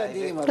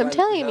 I'm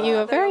telling you,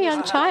 a very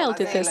young child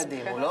did this.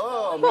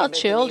 Well,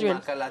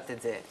 children.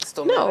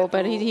 No,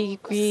 but he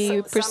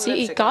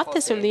got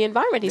this from the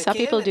environment. He saw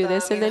people do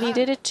this, and then he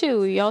did it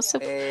too. He also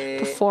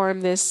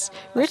performed this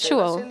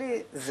ritual.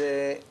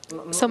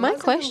 So my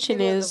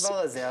question is,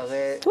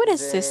 what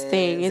is this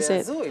thing?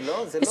 Isn't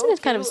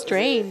it kind of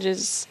strange?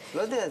 It's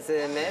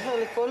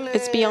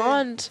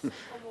beyond.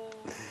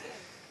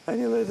 I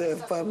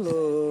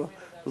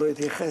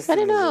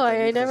don't know.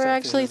 I never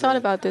actually thought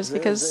about this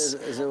because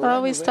I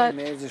always thought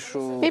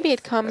maybe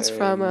it comes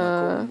from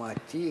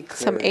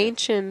some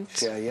ancient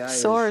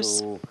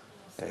source.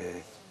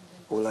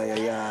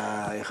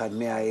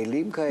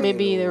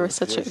 Maybe there was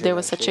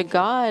such a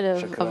god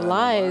of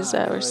lies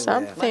or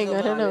something.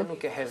 I don't know.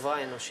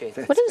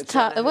 What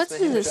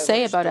does it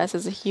say about us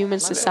as a human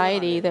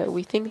society that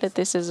we think that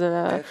this is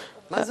a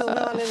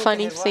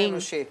funny thing?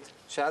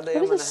 What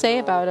does it say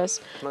about us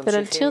that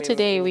until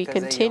today we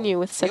continue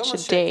with such a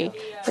day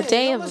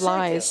of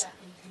lies?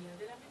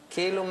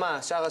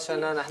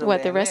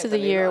 What, the rest of the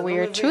year we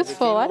are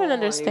truthful? I don't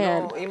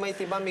understand.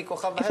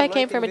 If I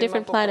came from a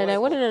different planet, I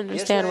wouldn't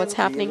understand what's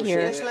happening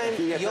here.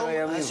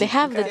 They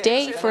have the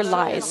day for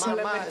lies.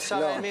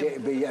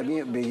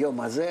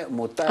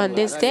 On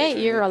this day,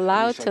 you're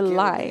allowed to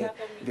lie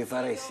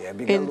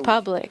in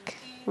public,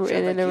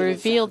 in a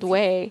revealed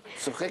way,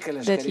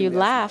 that you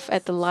laugh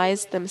at the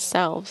lies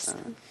themselves.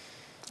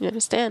 You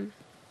understand?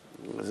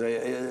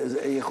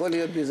 There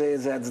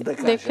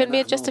could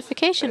be a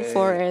justification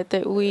for it,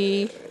 that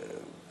we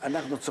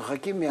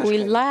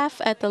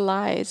laugh at the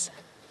lies.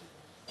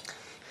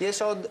 You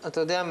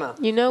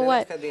know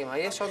what?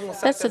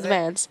 Let's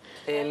advance.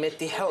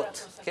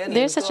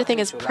 There's such a thing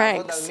as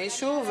pranks.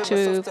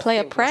 To play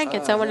a prank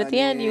at someone at the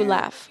end, you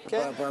laugh.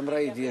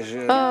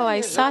 Oh,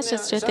 I saw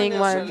such a thing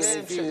once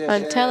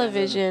on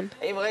television.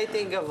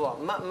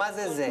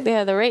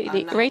 Yeah, the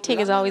rating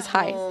is always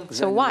high.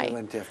 So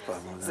why?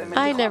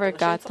 I never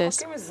got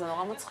this.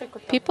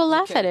 People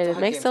laugh at it. It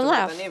makes them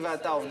laugh.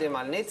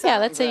 Yeah,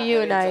 let's say you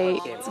and I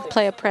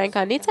play a prank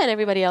on Nitsa and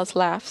everybody else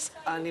laughs.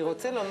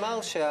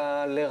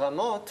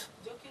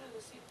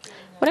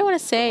 What I want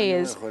to say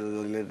is, I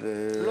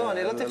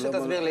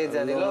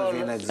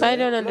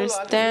don't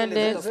understand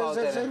it.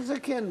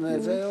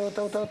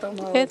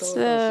 It's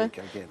the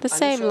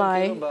same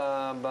lie.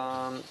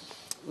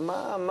 What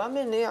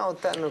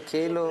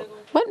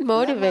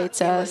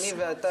motivates us?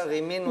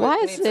 Why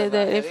is it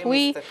that if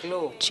we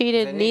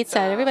cheated Nitsa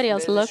and everybody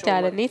else looked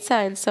at it,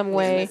 Nitsa in some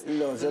way,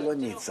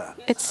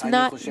 it's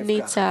not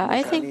Nitsa?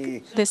 I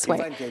think this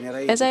way.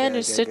 As I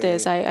understood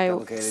this,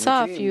 I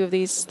saw a few of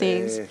these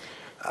things,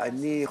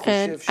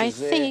 and I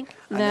think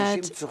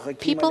that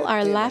people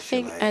are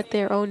laughing at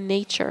their own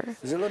nature.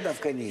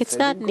 It's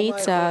not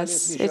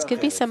Nitzas. It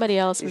could be somebody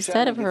else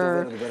instead of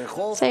her.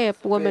 Say a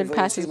woman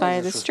passes by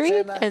in the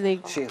street and they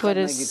put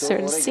a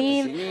certain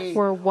scene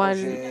where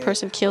one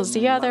person kills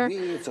the other,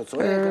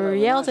 or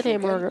yells at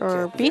him,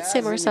 or beats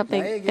him or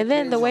something. And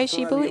then the way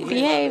she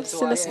behaves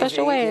in a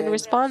special way and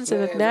responds in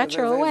a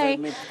natural way,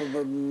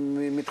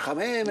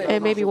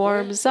 and maybe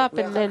warms up,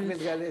 and then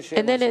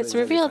it's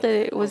revealed that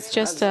it was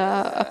just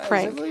a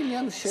prank.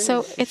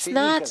 So it's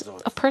not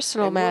a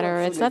personal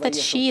matter. It's not that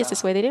she is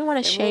this way. They didn't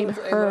want to shame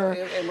her.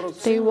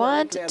 They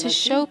want to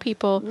show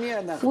people,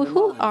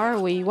 who are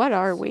we? What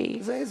are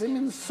we?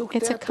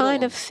 It's a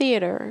kind of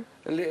theater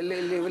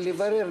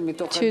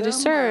to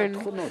discern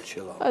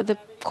the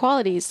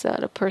qualities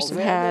that a person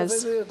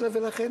has.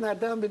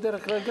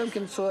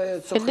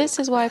 And this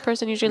is why a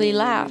person usually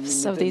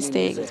laughs of these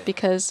things,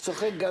 because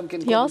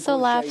he also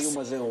laughs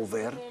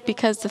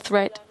because the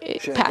threat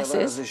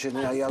passes.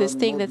 This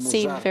thing that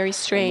seemed very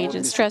strange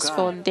and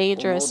stressful and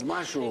dangerous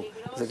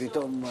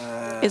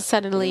is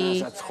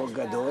suddenly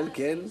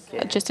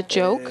just a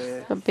joke,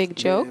 a big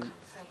joke.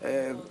 On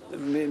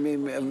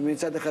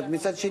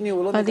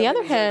the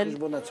other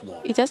hand,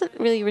 he doesn't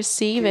really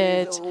receive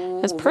it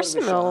as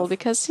personal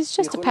because he's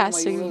just a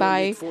passing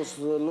by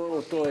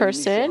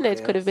person.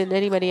 It could have been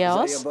anybody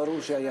else.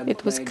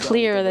 It was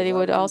clear that he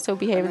would also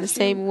behave in the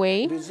same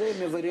way.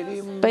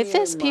 By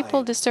this,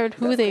 people discern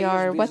who they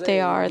are, what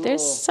they are.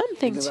 There's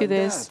something to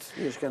this.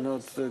 If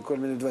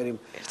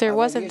there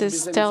wasn't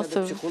this stealth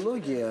of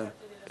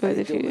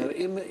if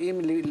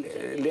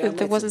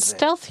there wasn't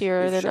stealth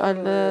here, then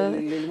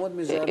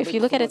if you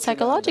look at it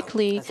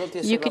psychologically,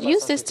 you could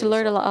use this to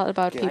learn a lot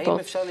about people.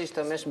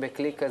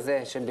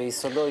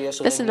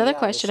 That's another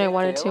question I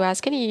wanted to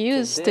ask. Can you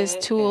use this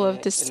tool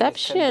of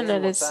deception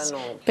at its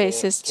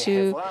basis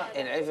to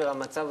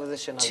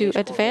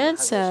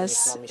advance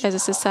us as a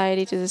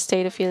society to the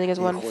state of feeling as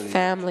one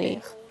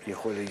family?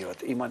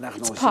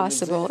 It's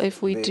possible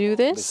if we do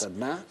this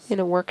in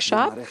a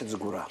workshop,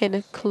 in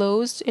a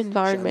closed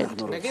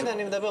environment.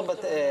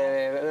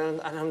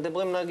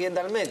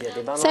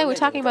 Say we're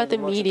talking about the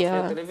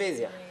media,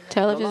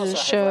 television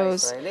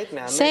shows.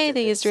 Say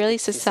the Israeli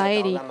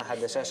society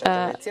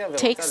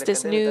takes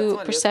this new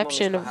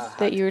perception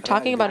that you're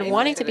talking about and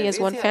wanting to be as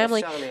one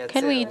family.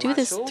 Can we do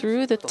this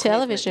through the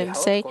television?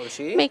 Say,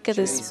 make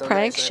this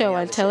prank show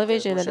on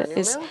television that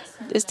is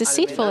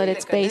deceitful at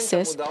its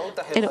basis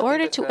in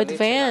order to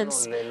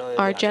advance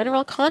our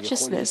general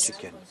consciousness.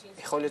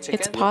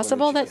 It's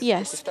possible that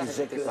yes.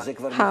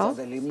 How?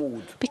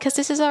 Because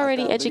this is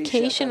already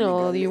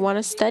educational. You want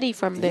to study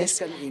from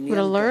this. You want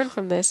to learn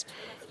from this.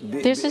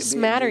 There's this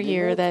matter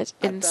here that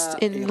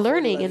in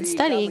learning and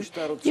studying,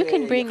 you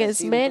can bring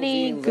as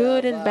many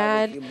good and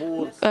bad,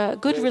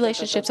 good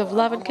relationships of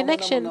love and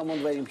connection,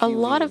 a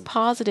lot of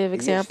positive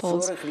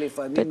examples.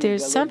 But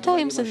there's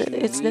sometimes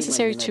it's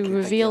necessary to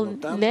reveal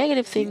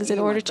negative things in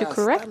order to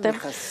correct them,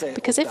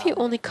 because if you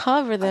only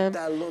cover them,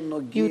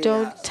 you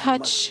don't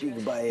touch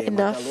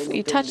enough.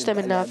 You touch them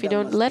enough. You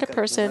don't let a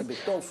person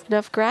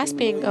enough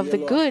grasping of the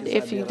good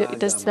if he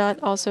does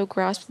not also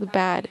grasp the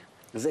bad.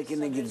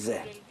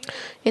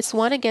 It's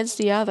one against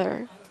the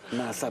other.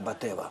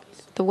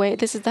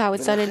 This is how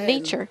it's done in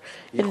nature.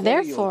 And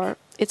therefore,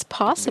 it's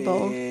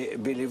possible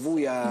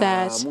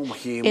that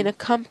in a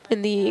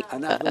company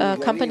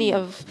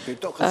of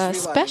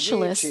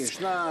specialists,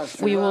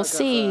 we will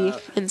see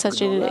in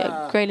such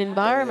a great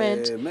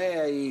environment,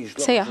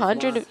 say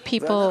 100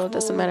 people,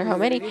 doesn't matter how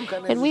many,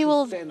 and we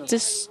will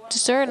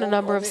discern a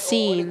number of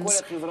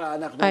scenes,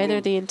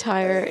 either the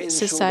entire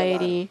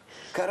society.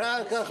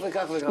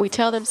 We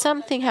tell them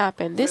something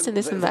happened, this and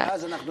this and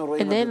that,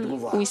 and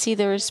then we see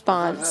the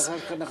response,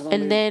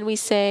 and then we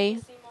say,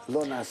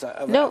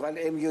 no,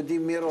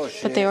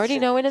 but they already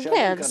know in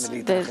advance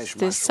that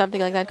there's something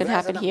like that could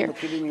happen here.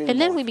 And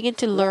then we begin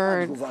to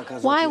learn,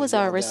 why was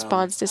our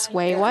response this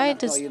way? Why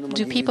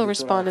do people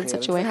respond in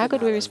such a way? How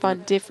could we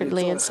respond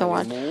differently, and so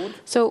on?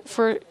 So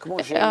for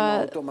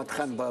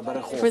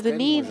the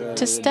need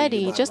to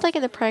study, just like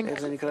in the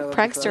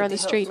prankster on the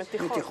street,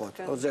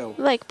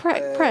 like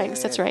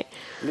pranks, that's right.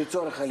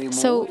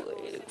 So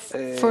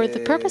for the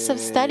purpose of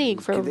studying,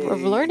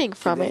 of learning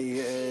from it,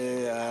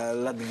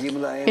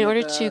 in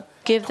order to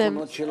give them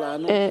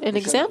an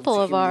example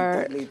of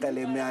our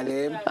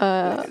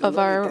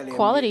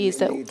qualities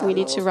that we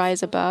need to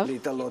rise above,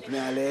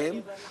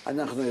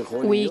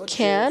 we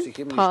can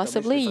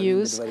possibly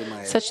use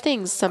such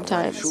things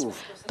sometimes.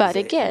 But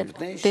again,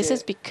 this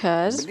is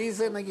because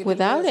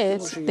without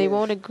it, they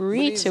won't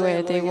agree to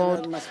it.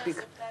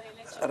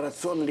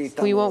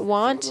 We won't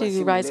want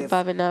to rise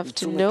above enough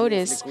to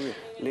notice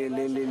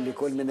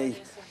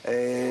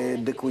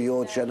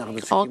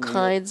all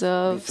kinds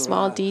of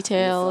small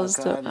details,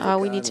 how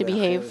we need to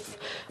behave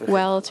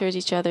well towards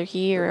each other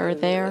here or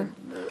there.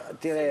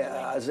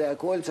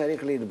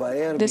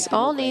 This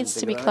all needs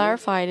to be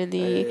clarified in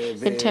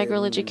the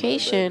integral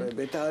education,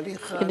 in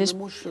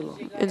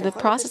the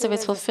process of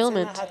its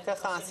fulfillment.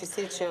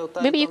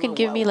 Maybe you can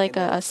give me like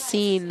a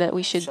scene that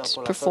we should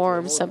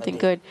perform, something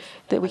good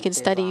that we can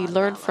study,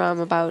 learn from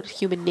about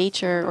human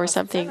nature or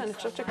something.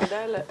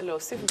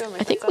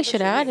 I think we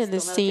should add in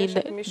this scene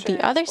the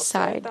other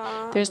side.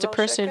 There's the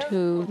person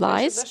who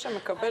lies,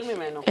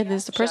 and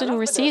there's the person who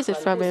receives it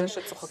from him,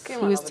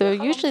 who is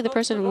usually the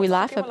person we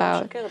laugh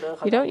about.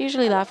 You don't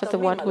usually laugh at the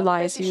one who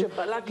lies. You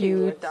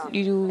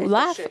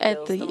laugh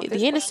at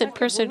the innocent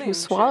person who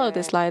swallowed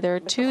this lie. There are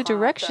two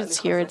directions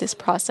here in this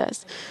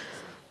process.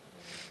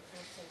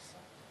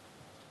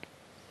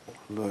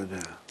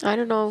 I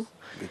don't know.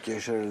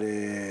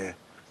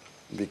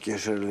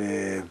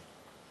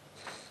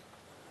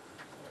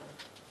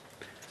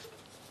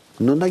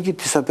 נגיד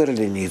תספר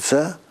לי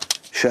ניצה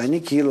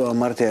שאני כאילו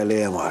אמרתי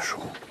עליה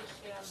משהו.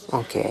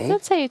 Okay.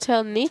 Let's say you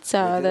tell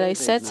Nitsa that I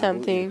said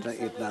something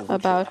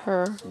about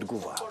her.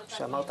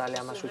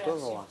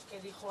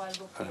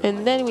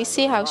 And then we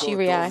see how she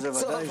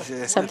reacts.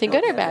 Something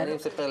good or bad?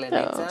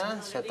 No.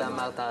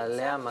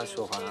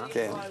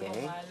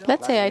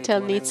 Let's say I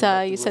tell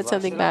Nitsa you said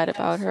something bad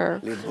about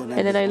her.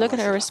 And then I look at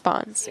her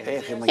response.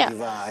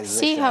 Yeah.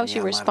 See how she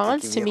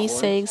responds to me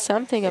saying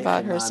something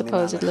about her,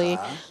 supposedly.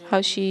 How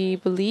she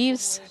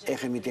believes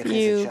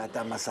you.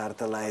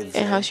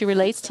 And how she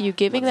relates to you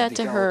giving that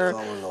to her.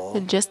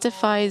 It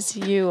justifies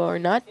you or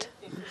not.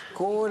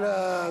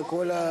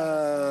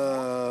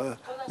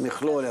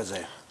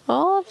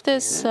 All of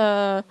this,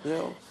 all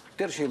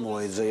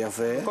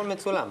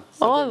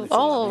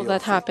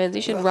that happens,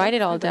 you should write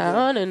it all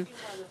down and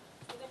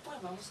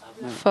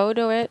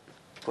photo it.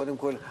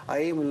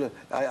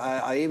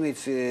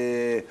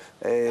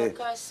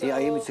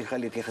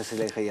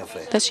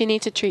 Does she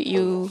need to treat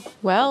you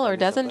well, or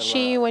doesn't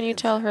she when you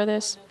tell her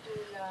this?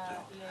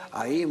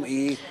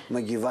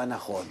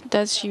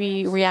 Does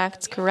she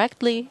react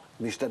correctly?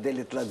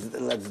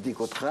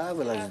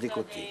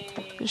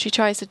 She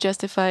tries to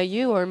justify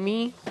you or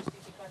me.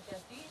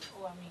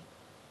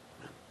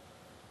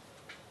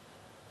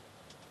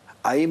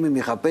 If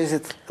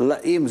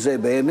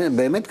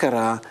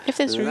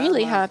this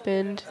really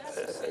happened,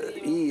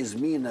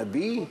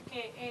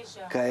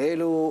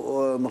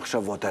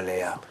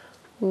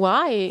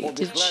 why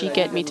did she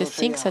get me to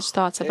think such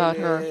thoughts about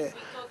her?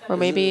 Or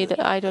maybe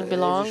that I don't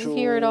belong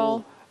here at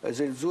all.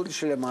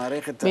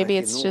 Maybe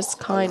it's just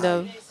kind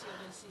of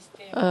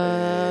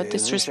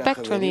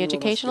disrespect from the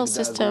educational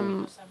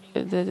system,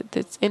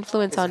 its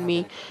influence on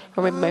me.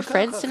 Or maybe my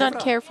friends do not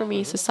care for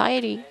me,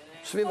 society,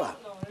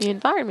 the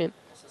environment,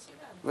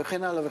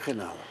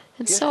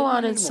 and so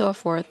on and so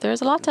forth.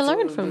 There's a lot to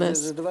learn from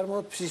this.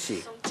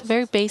 It's a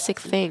very basic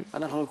thing.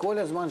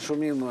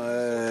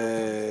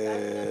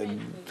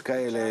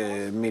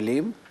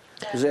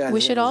 We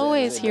should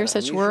always hear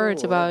such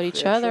words about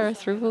each other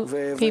through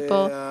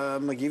people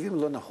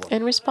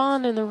and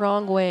respond in the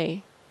wrong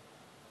way.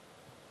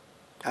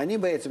 I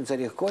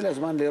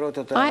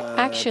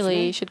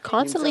actually should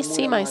constantly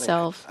see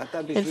myself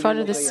in front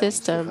of the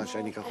system.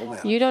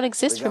 You don't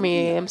exist for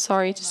me, I'm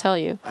sorry to tell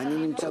you.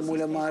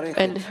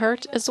 And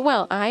hurt as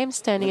well. I am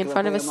standing in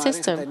front of a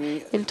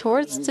system, and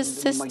towards this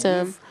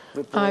system,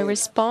 I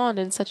respond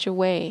in such a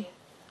way.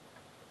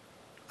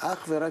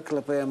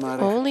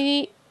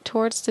 Only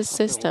towards the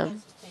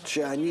system.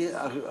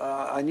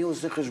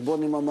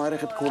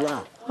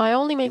 I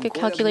only make a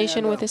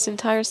calculation with this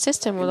entire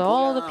system, with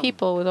all the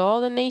people, with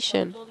all the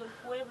nation.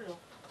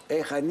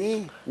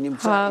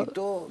 How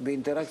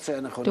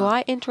do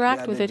I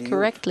interact with it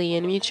correctly,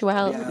 in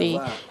mutuality,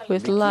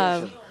 with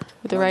love,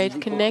 with the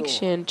right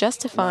connection,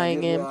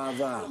 justifying him,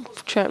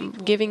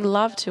 giving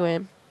love to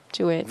him,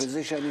 to it?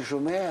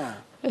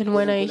 And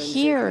when I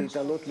hear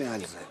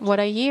what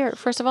I hear,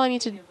 first of all, I need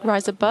to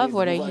rise above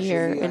what I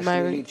hear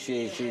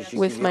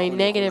with my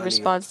negative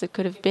response that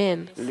could have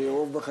been.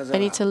 I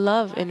need to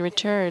love in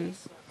return.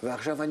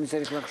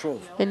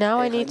 And now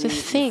I need to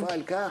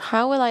think,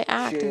 how will I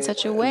act in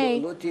such a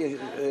way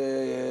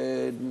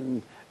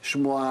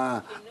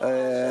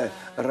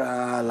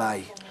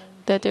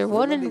that there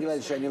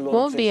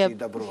won't be a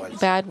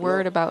bad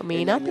word about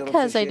me, not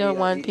because I don't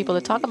want people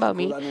to talk about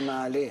me,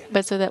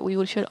 but so that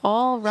we should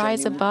all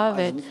rise above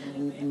it.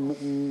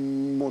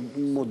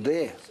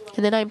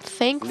 And then I'm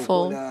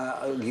thankful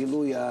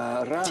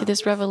to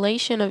this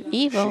revelation of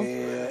evil,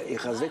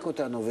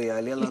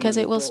 because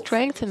it will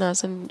strengthen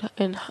us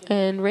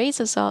and raise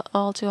us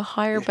all to a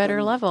higher,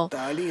 better level.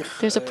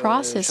 There's a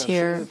process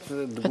here,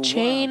 a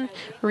chain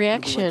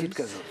reaction,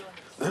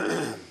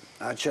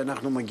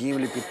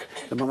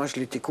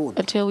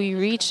 until we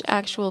reach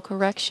actual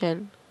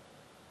correction.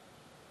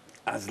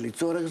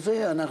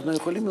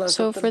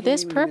 So for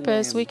this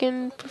purpose, we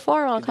can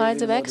perform all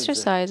kinds of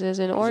exercises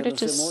in order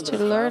just to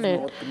learn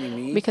it,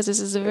 because this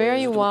is a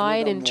very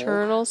wide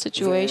internal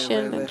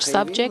situation,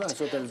 subject,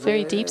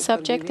 very deep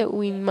subject that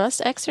we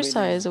must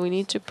exercise. We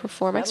need to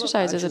perform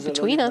exercises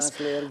between us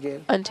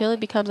until it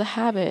becomes a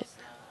habit.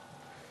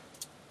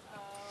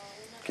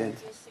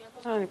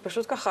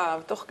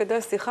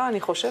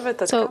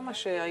 So,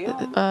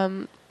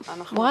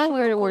 while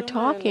we're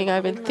talking,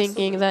 I've been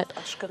thinking that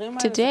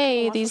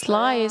today these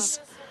lies,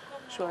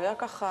 it's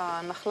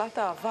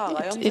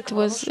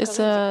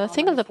a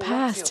thing of the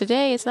past.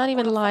 Today it's not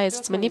even lies,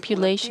 it's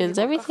manipulations.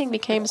 Everything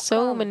became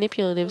so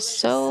manipulative,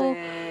 so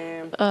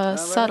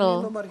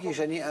subtle. But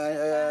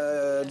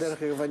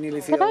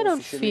I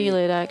don't feel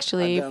it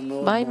actually.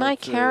 By my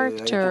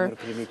character,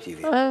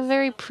 I'm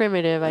very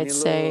primitive, I'd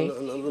say.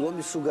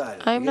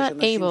 I'm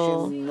not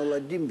able.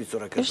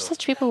 There's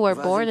such people who are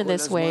born in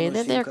this way, and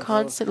then they're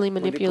constantly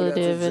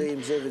manipulative.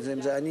 And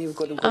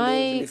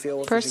I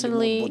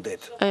personally,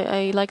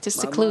 I like to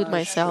seclude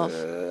myself.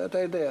 You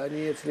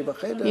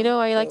know,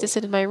 I like to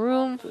sit in my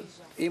room.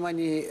 And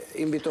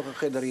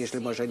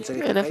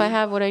if I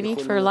have what I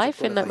need for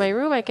life in my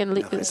room, I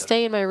can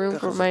stay in my room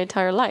for my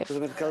entire life.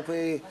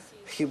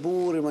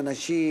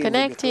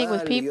 Connecting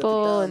with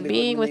people and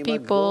being with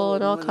people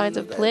in all kinds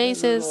of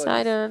places,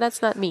 I don't know,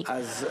 that's not me.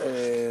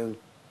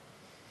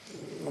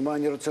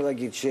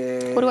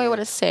 What do I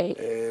want to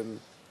say?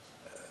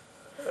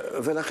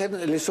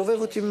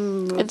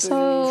 And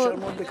so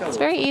it's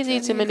very easy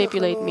to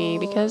manipulate me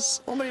because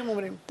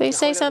they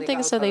say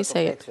something, so they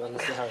say it.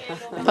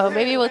 Oh,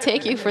 maybe we'll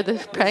take you for the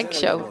prank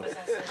show.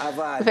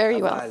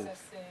 Very well.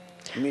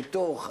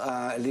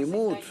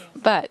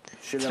 But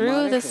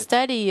through the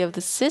study of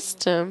the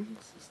system,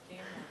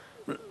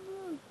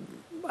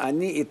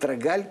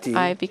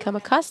 I've become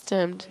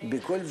accustomed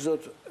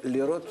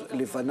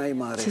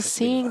to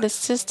seeing the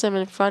system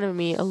in front of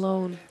me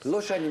alone.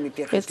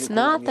 It's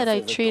not that I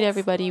treat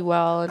everybody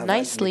well and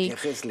nicely,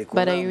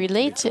 but I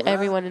relate to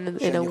everyone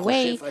in a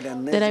way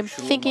that I'm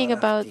thinking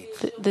about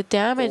the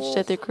damage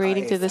that they're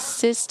creating to the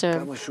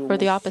system, or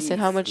the opposite,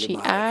 how much he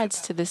adds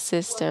to the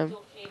system.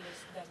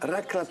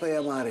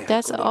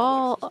 That's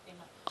all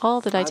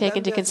that I take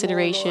into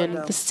consideration.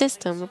 The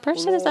system. A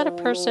person is not a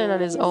person on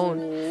his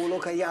own.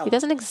 He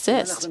doesn't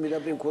exist.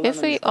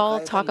 If we all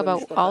talk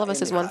about all of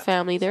us as one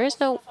family, there is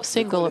no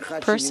single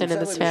person in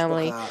this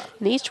family.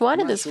 And each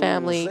one in this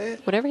family,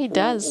 whatever he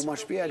does,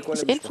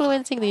 is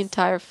influencing the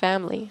entire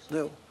family.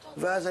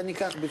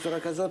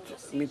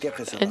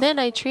 And then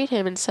I treat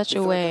him in such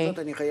a way.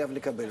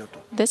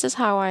 This is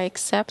how I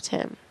accept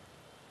him.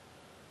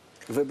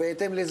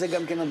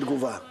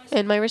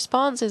 And my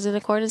response is in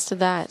accordance to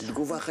that.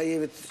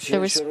 The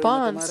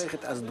response,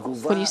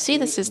 when you see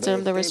the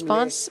system, the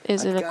response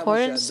is in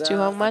accordance to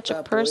how much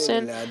a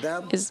person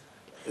is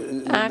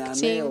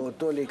acting.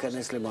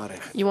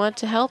 You want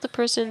to help the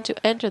person to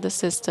enter the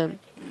system.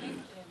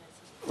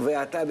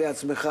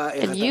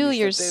 And you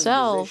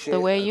yourself, the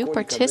way you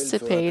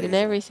participate in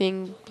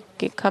everything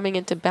coming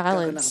into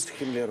balance.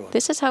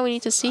 This is how we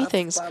need to see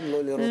things.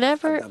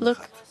 Never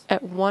look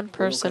at one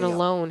person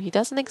alone. He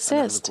doesn't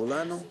exist.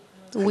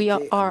 We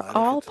are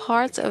all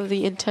parts of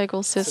the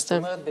integral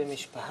system.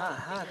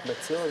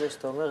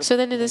 So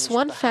then in this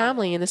one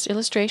family, in this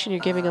illustration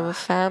you're giving of a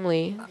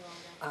family,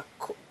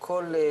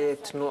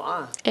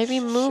 every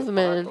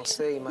movement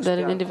that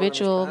an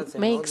individual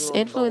makes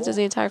influences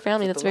the entire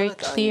family. That's very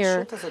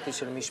clear.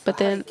 But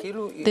then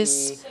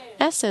this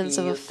essence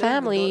of a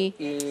family,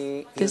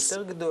 this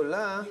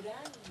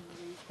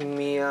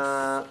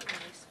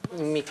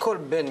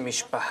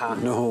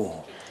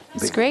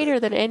it's greater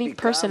than any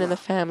person in the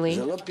family.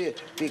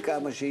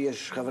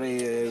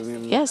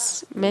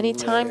 Yes, many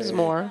times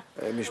more.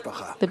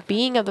 The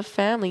being of the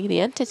family,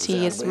 the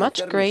entity, is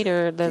much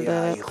greater than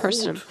the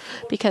person,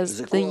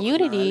 because the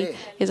unity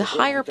is a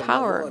higher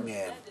power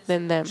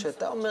than them.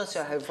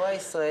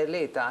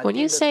 When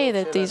you say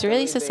that the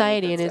Israeli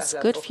society and its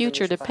good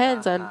future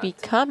depends on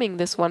becoming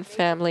this one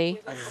family,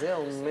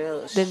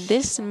 then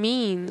this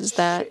means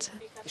that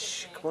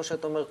when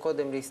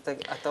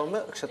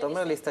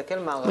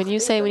you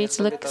say we need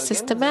to look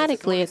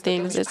systematically at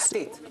things, it's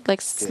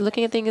like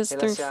looking at things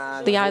through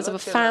the eyes of a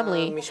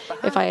family,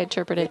 if I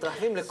interpret it.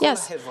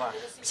 Yes.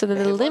 So then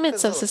the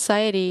limits of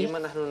society,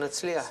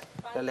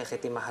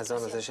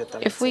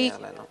 if we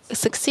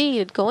succeed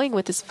at going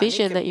with this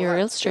vision that you're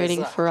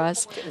illustrating for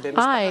us,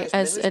 I,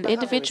 as an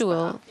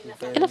individual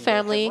in a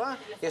family,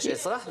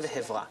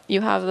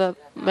 you have the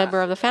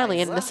member of the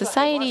family. In the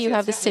society, you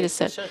have the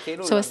citizen.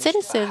 So a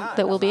citizen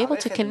that will be able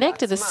to connect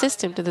to the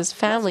system, to this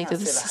family, to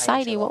this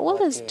society, what will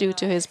this do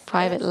to his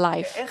private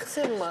life?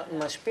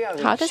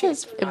 How does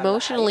this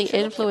emotionally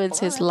influence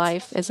his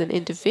life as an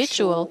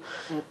individual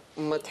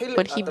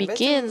when he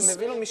begins,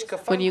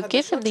 when you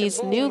give him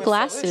these new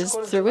glasses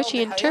through which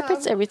he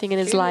interprets everything in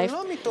his life,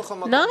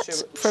 not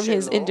from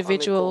his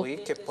individual,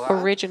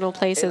 original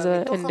place as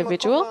an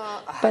individual,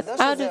 but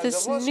out of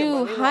this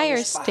new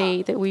higher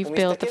state that we've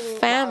built, the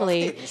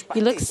family.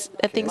 He looks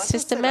at things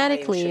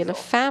systematically in a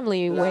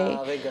family way.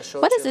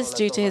 What does this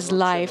do to his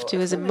life, to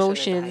his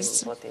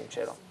emotions?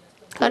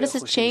 How does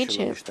it change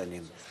him?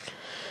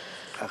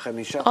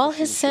 All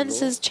his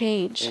senses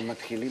change.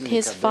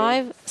 His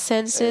 5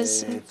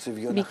 senses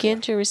begin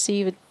to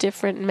receive a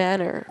different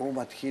manner.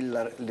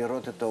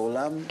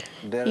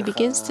 He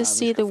begins to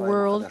see the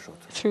world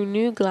through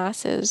new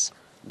glasses,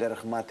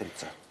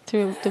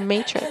 through the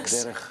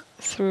matrix,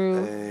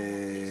 through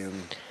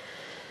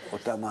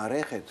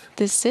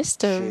the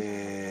system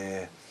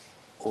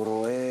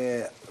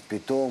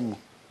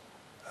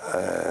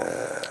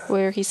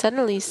where he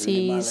suddenly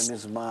sees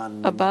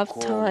above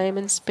time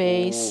and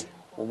space.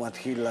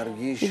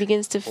 He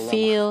begins to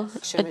feel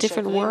a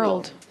different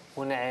world.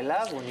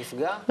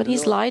 But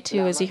he's lied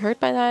to. Is he hurt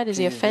by that? Is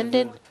he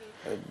offended?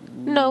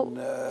 No,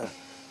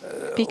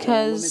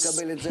 because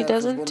he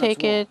doesn't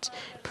take it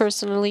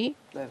personally.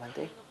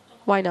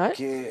 Why not?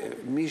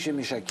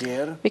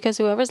 Because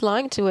whoever's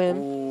lying to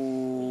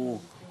him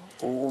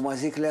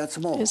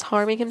is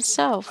harming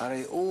himself.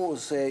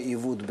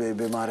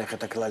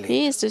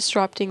 He is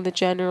disrupting the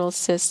general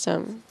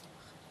system.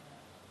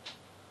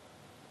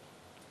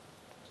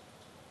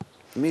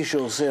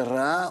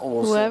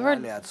 Whoever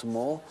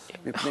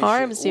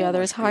harms the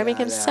other is harming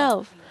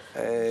himself,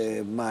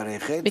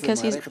 because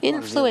he's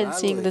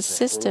influencing the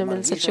system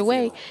in such a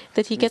way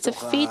that he gets a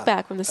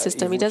feedback from the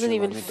system. He doesn't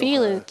even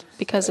feel it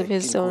because of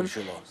his own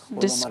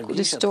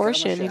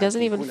distortion. He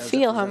doesn't even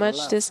feel how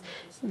much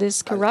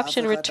this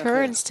corruption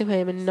returns to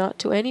him and not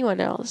to anyone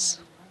else.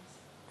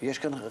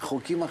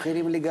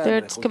 There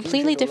are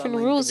completely different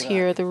rules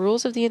here, the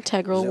rules of the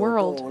integral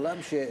world.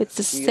 It's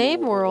the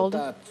same world,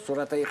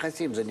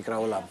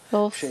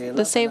 well,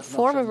 the same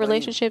form of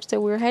relationships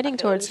that we're heading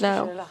towards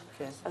now.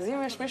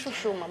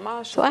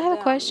 So I have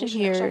a question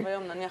here.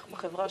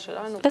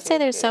 Let's say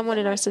there's someone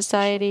in our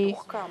society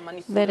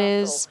that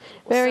is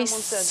very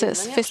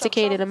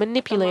sophisticated, a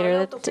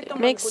manipulator that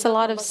makes a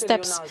lot of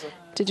steps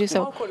to do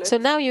so. So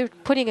now you're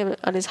putting him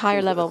on his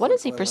higher level. What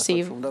does he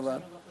perceive?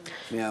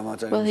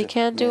 Well, he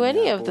can't do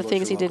any of the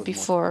things he did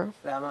before.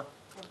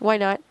 Why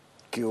not?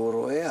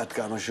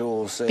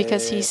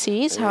 Because he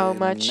sees how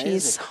much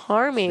he's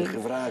harming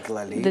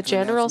the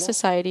general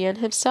society and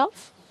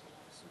himself.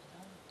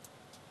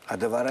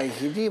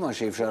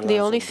 The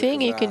only thing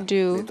you can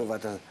do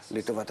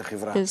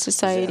in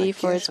society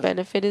for its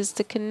benefit is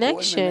the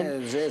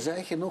connection.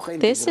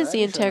 This is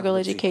the integral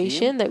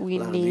education that we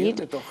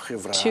need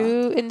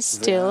to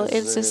instill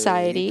in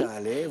society,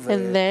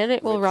 and then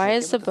it will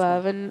rise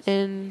above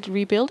and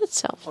rebuild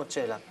itself.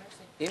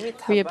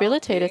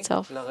 Rehabilitate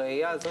itself.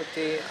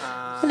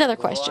 Another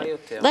question.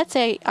 Let's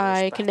say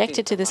I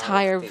connected to this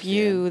higher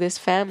view, this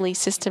family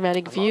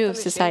systematic view of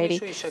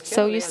society.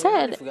 So you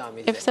said,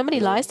 if somebody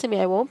lies to me,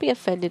 I won't be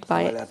offended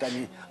by it.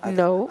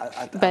 No,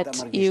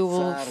 but you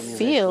will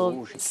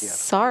feel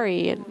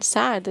sorry and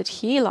sad that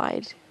he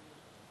lied,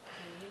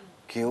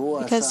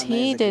 because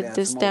he did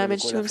this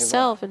damage to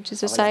himself and to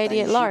society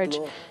at large.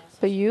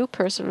 But you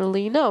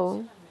personally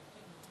know.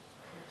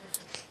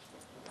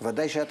 Of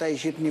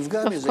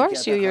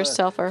course, you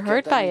yourself are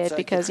hurt by it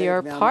because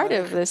you're part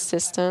of this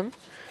system.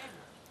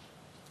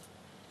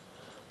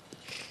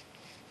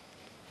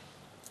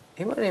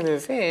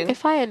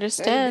 If I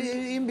understand,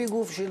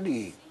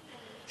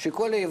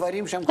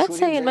 let's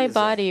say in my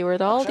body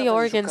where all the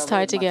organs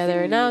tie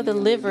together, now the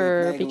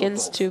liver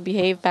begins to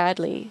behave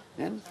badly,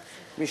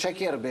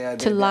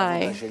 to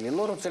lie,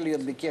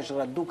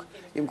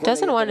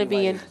 doesn't want to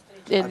be in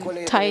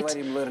tight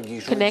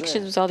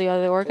connections with all the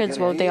other organs.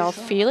 Won't they all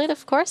feel it?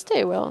 Of course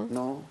they will.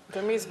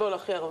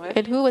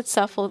 And who would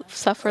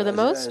suffer the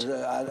most?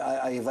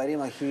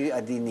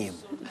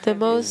 The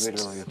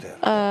most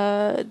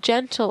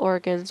gentle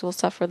organs will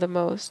suffer the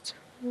most.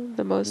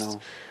 The most.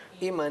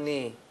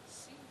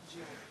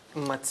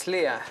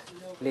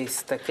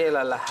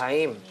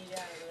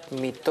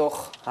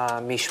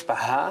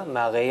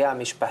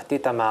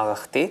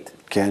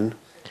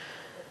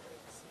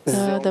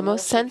 The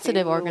most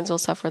sensitive organs will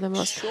suffer the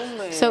most.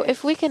 So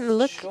if we can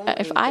look,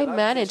 if I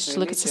manage to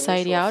look at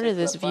society out of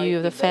this view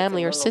of the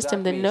family or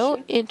system, then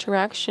no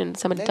interaction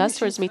someone does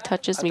towards me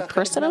touches me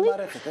personally.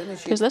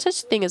 There's no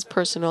such thing as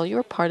personal.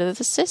 You're part of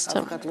the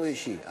system.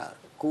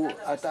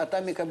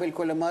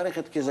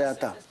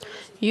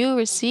 You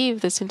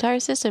receive this entire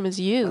system as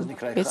you.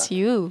 It's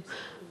you.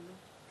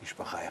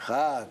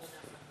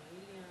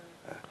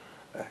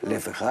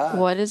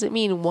 What does it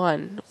mean,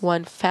 one?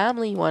 One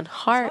family, one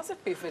heart. So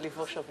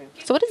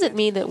what does it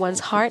mean that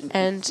one's heart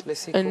and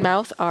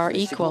mouth are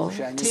equal,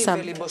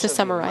 to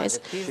summarize?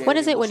 What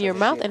is it when your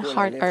mouth and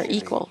heart are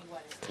equal?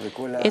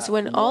 It's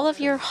when all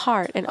of your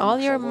heart and all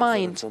your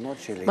mind,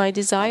 my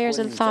desires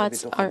and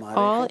thoughts are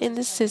all in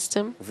the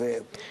system,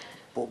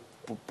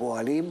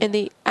 and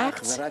they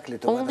act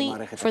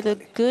only for the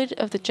good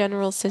of the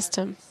general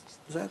system.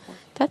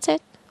 That's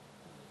it.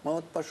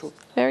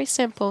 Very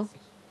simple.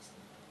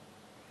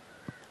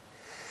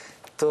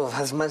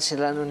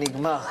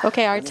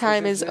 Okay, our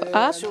time is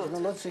up.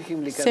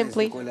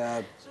 Simply,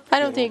 I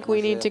don't think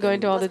we need to go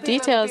into all the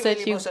details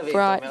that you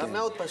brought.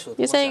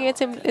 You're saying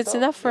it's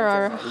enough for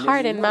our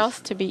heart and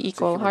mouth to be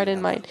equal, heart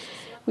and mind.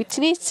 We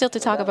need still to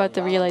talk about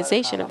the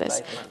realization of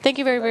this. Thank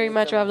you very, very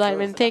much, Rav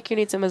Laitman. Thank you,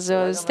 Nitzam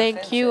Azuz.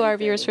 Thank you, our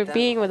viewers, for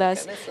being with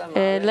us.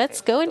 And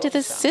let's go into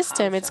this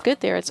system. It's good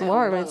there. It's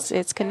warm.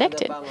 It's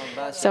connected.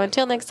 So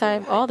until next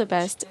time, all the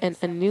best and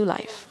a new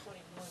life.